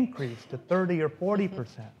starts to increase to 30 or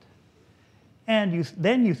 40%. And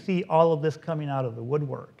then you see all of this coming out of the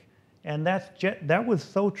woodwork. And that was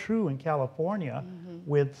so true in California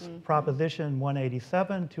with Proposition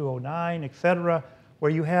 187, 209, et cetera,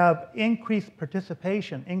 where you have increased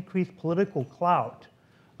participation, increased political clout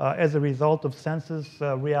as a result of census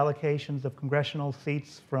reallocations of congressional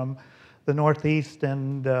seats from the Northeast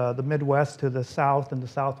and the Midwest to the South and the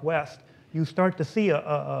Southwest. You start to see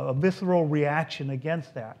a visceral reaction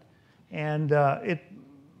against that. And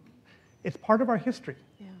it's part of our history,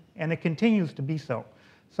 and it continues to be so.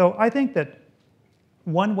 So I think that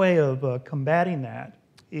one way of combating that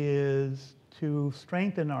is to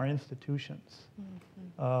strengthen our institutions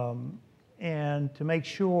and to make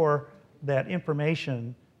sure that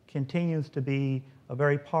information continues to be a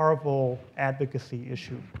very powerful advocacy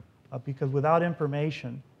issue because without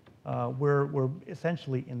information, we're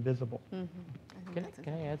essentially invisible. Can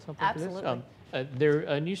I add something Absolutely. to this? There's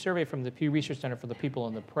a new survey from the Pew Research Center for the People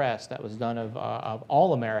in the Press that was done of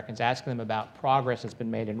all Americans, asking them about progress that's been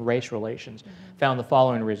made in race relations, found the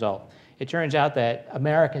following result. It turns out that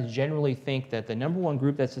Americans generally think that the #1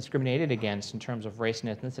 group that's discriminated against in terms of race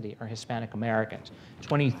and ethnicity are Hispanic Americans.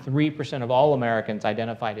 23% of all Americans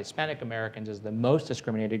identified Hispanic Americans as the most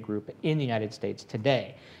discriminated group in the United States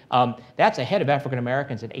today. That's ahead of African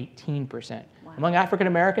Americans at 18%. Wow. Among African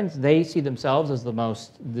Americans, they see themselves as the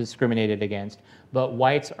most discriminated against, but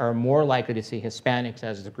whites are more likely to see Hispanics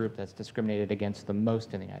as the group that's discriminated against the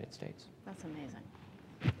most in the United States. That's amazing.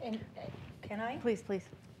 And can I? Please, please.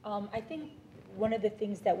 I think one of the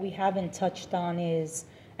things that we haven't touched on is,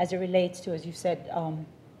 as it relates to, as you said,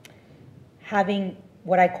 having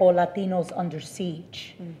what I call Latinos under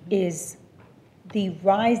siege, is the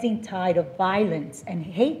rising tide of violence and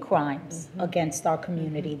hate crimes against our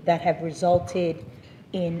community that have resulted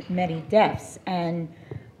in many deaths. And,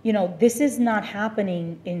 you know, this is not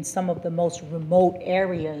happening in some of the most remote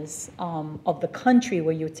areas of the country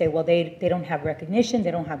where you would say, well, they don't have recognition,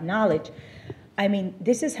 they don't have knowledge. I mean,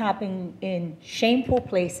 this is happening in shameful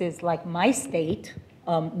places like my state,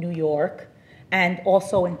 New York, and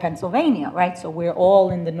also in Pennsylvania, right? So we're all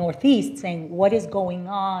in the Northeast saying, what is going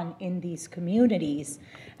on in these communities?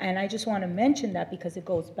 And I just want to mention that because it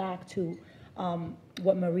goes back to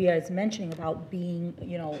what Maria is mentioning about being,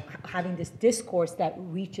 you know, having this discourse that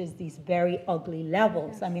reaches these very ugly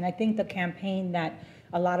levels. Yes. I mean, I think the campaign that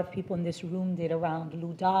a lot of people in this room did around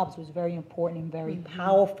Lou Dobbs was very important and very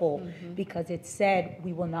powerful because it said,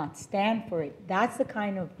 we will not stand for it. That's the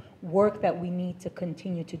kind of work that we need to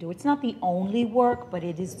continue to do. It's not the only work, but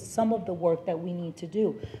it is some of the work that we need to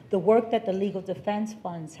do. The work that the legal defense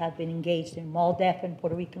funds have been engaged in, MALDEF and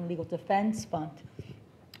Puerto Rican Legal Defense Fund.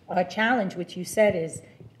 Our challenge, which you said is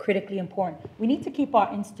critically important, we need to keep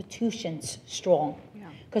our institutions strong.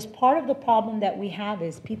 Because part of the problem that we have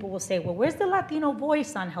is people will say, well, where's the Latino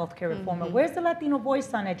voice on healthcare reform? Or where's the Latino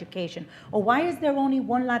voice on education? Or why is there only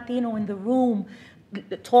one Latino in the room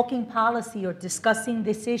talking policy or discussing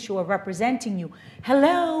this issue or representing you?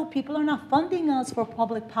 Hello, people are not funding us for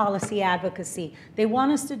public policy advocacy. They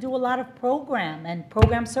want us to do a lot of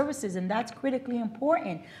program services, and that's critically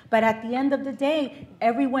important. But at the end of the day,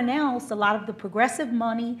 everyone else, a lot of the progressive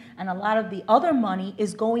money and a lot of the other money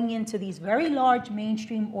is going into these very large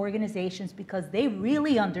mainstream organizations because they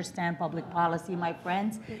really understand public policy, my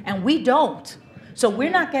friends, and we don't. So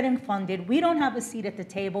we're not getting funded. We don't have a seat at the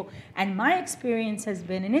table. And my experience has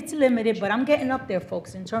been, and it's limited, but I'm getting up there,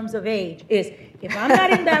 folks, in terms of age, is if I'm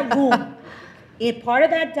not in that room, if part of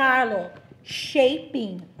that dialogue,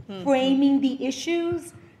 shaping, framing the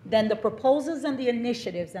issues, then the proposals and the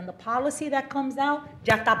initiatives and the policy that comes out,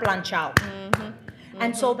 ya está planchado.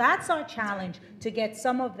 And so that's our challenge, to get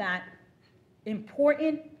some of that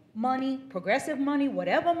important money, progressive money,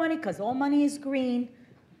 whatever money, because all money is green,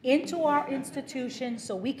 into our institutions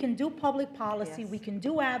so we can do public policy, we can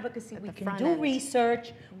do advocacy, we can do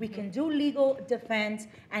research, we can do legal defense,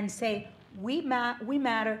 and say, we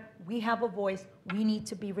matter, we have a voice, we need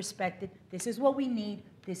to be respected, this is what we need,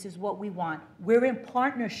 this is what we want. We're in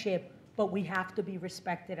partnership, but we have to be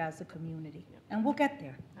respected as a community. And we'll get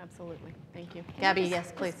there. Absolutely. Thank you. Gabby,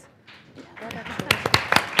 yes, please.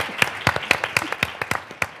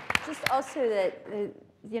 Just also that,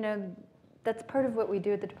 you know, that's part of what we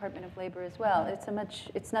do at the Department of Labor as well.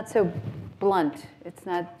 It's not so blunt. It's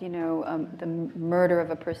not, you know, the murder of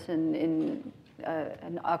a person in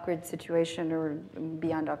an awkward situation or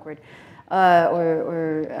beyond awkward,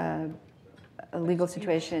 or a legal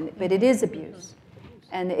situation, but it is abuse.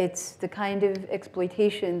 And it's the kind of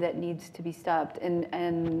exploitation that needs to be stopped.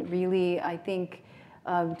 And really, I think,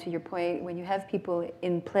 to your point, when you have people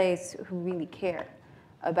in place who really care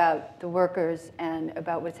about the workers and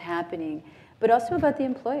about what's happening, but also about the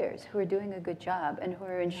employers who are doing a good job and who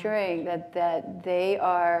are ensuring that they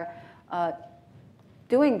are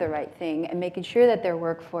doing the right thing and making sure that their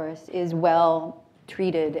workforce is well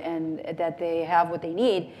treated and that they have what they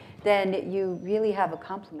need, then you really have a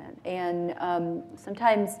complement. And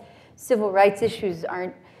sometimes civil rights issues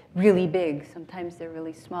aren't really big. Sometimes they're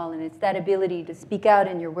really small. And it's that ability to speak out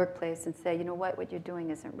in your workplace and say, you know what you're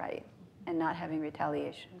doing isn't right, and not having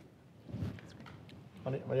retaliation.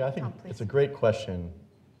 I think it's a great question.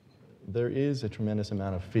 There is a tremendous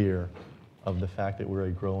amount of fear of the fact that we're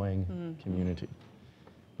a growing community.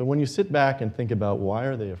 But when you sit back and think about why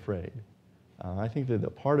are they afraid, I think that a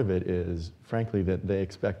part of it is, frankly, that they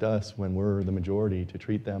expect us, when we're the majority, to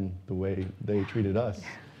treat them the way they treated us.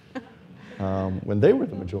 when they were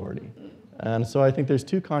the majority. And so I think there's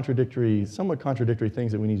two somewhat contradictory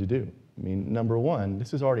things that we need to do. I mean, number one,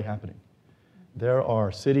 this is already happening. There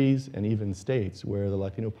are cities and even states where the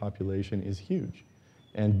Latino population is huge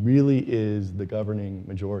and really is the governing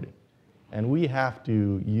majority. And we have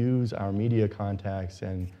to use our media contacts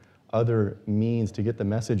and other means to get the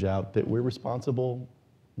message out that we're responsible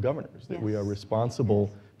governors, that we are responsible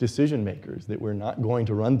decision makers, that we're not going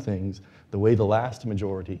to run things the way the last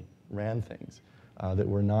majority ran things, that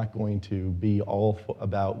we're not going to be all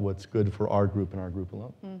about what's good for our group and our group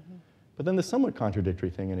alone. But then the somewhat contradictory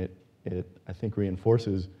thing, and it I think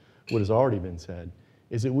reinforces what has already been said,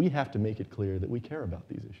 is that we have to make it clear that we care about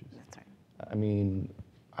these issues. That's right. I mean,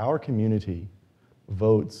 our community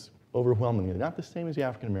votes overwhelmingly, not the same as the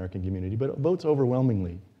African American community, but it votes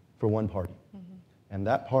overwhelmingly for one party. And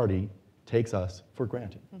that party takes us for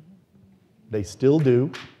granted. They still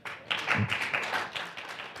do.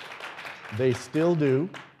 They still do.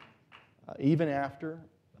 Even after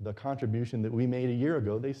the contribution that we made a year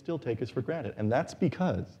ago, they still take us for granted. And that's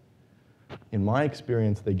because, in my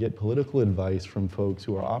experience, they get political advice from folks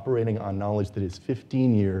who are operating on knowledge that is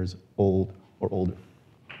 15 years old or older.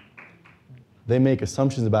 They make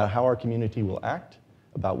assumptions about how our community will act,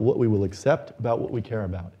 about what we will accept, about what we care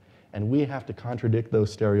about. And we have to contradict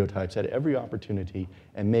those stereotypes at every opportunity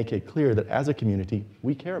and make it clear that as a community,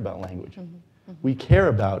 we care about language. We care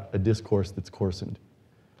about a discourse that's coarsened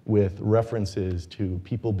with references to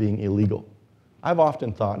people being illegal. I've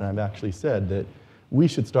often thought, and I've actually said, that we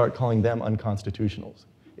should start calling them unconstitutionals.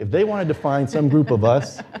 If they want to define some group of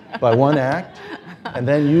us by one act and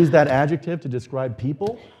then use that adjective to describe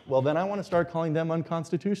people, well, then I want to start calling them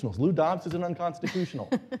unconstitutionals. Lou Dobbs is an unconstitutional,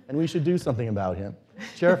 and we should do something about him.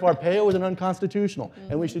 Sheriff Arpaio is an unconstitutional,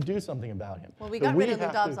 and we should do something about him. Well, we got rid of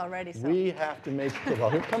Lou Dobbs already, so. We have to make, well,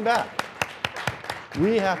 he'll come back.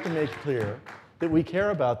 We have to make clear that we care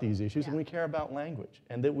about these issues and we care about language,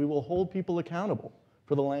 and that we will hold people accountable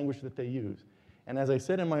for the language that they use. And as I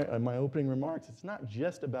said in my opening remarks, it's not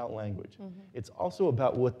just about language. It's also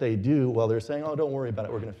about what they do while they're saying, oh, don't worry about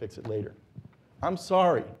it, we're going to fix it later. I'm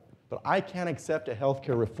sorry, but I can't accept a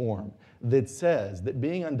healthcare reform that says that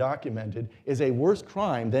being undocumented is a worse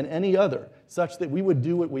crime than any other, such that we would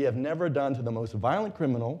do what we have never done to the most violent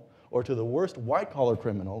criminal or to the worst white-collar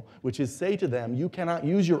criminal, which is say to them, you cannot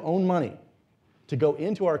use your own money to go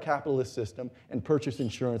into our capitalist system and purchase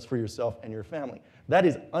insurance for yourself and your family. That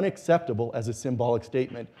is unacceptable as a symbolic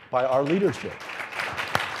statement by our leadership.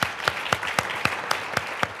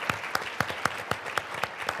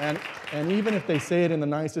 And even if they say it in the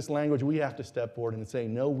nicest language, we have to step forward and say,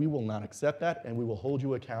 no, we will not accept that, and we will hold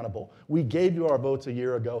you accountable. We gave you our votes a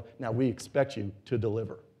year ago. Now we expect you to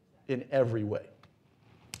deliver in every way.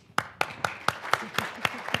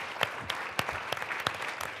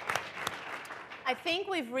 I think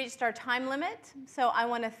we've reached our time limit, so I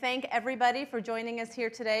want to thank everybody for joining us here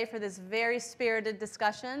today for this very spirited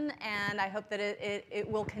discussion, and I hope that it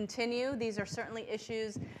will continue. These are certainly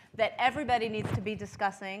issues that everybody needs to be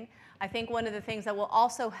discussing. I think one of the things that will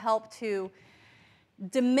also help to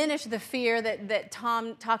diminish the fear that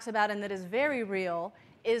Tom talks about and that is very real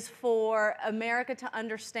is for America to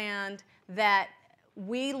understand that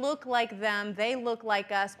we look like them, they look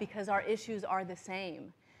like us because our issues are the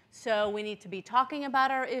same. So we need to be talking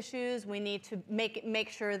about our issues. We need to make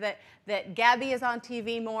sure that Gabby is on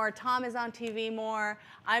TV more, Tom is on TV more,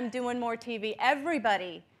 I'm doing more TV.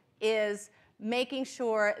 Everybody is making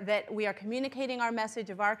sure that we are communicating our message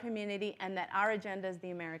of our community and that our agenda is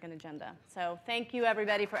the American agenda. So thank you,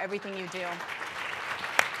 everybody, for everything you do.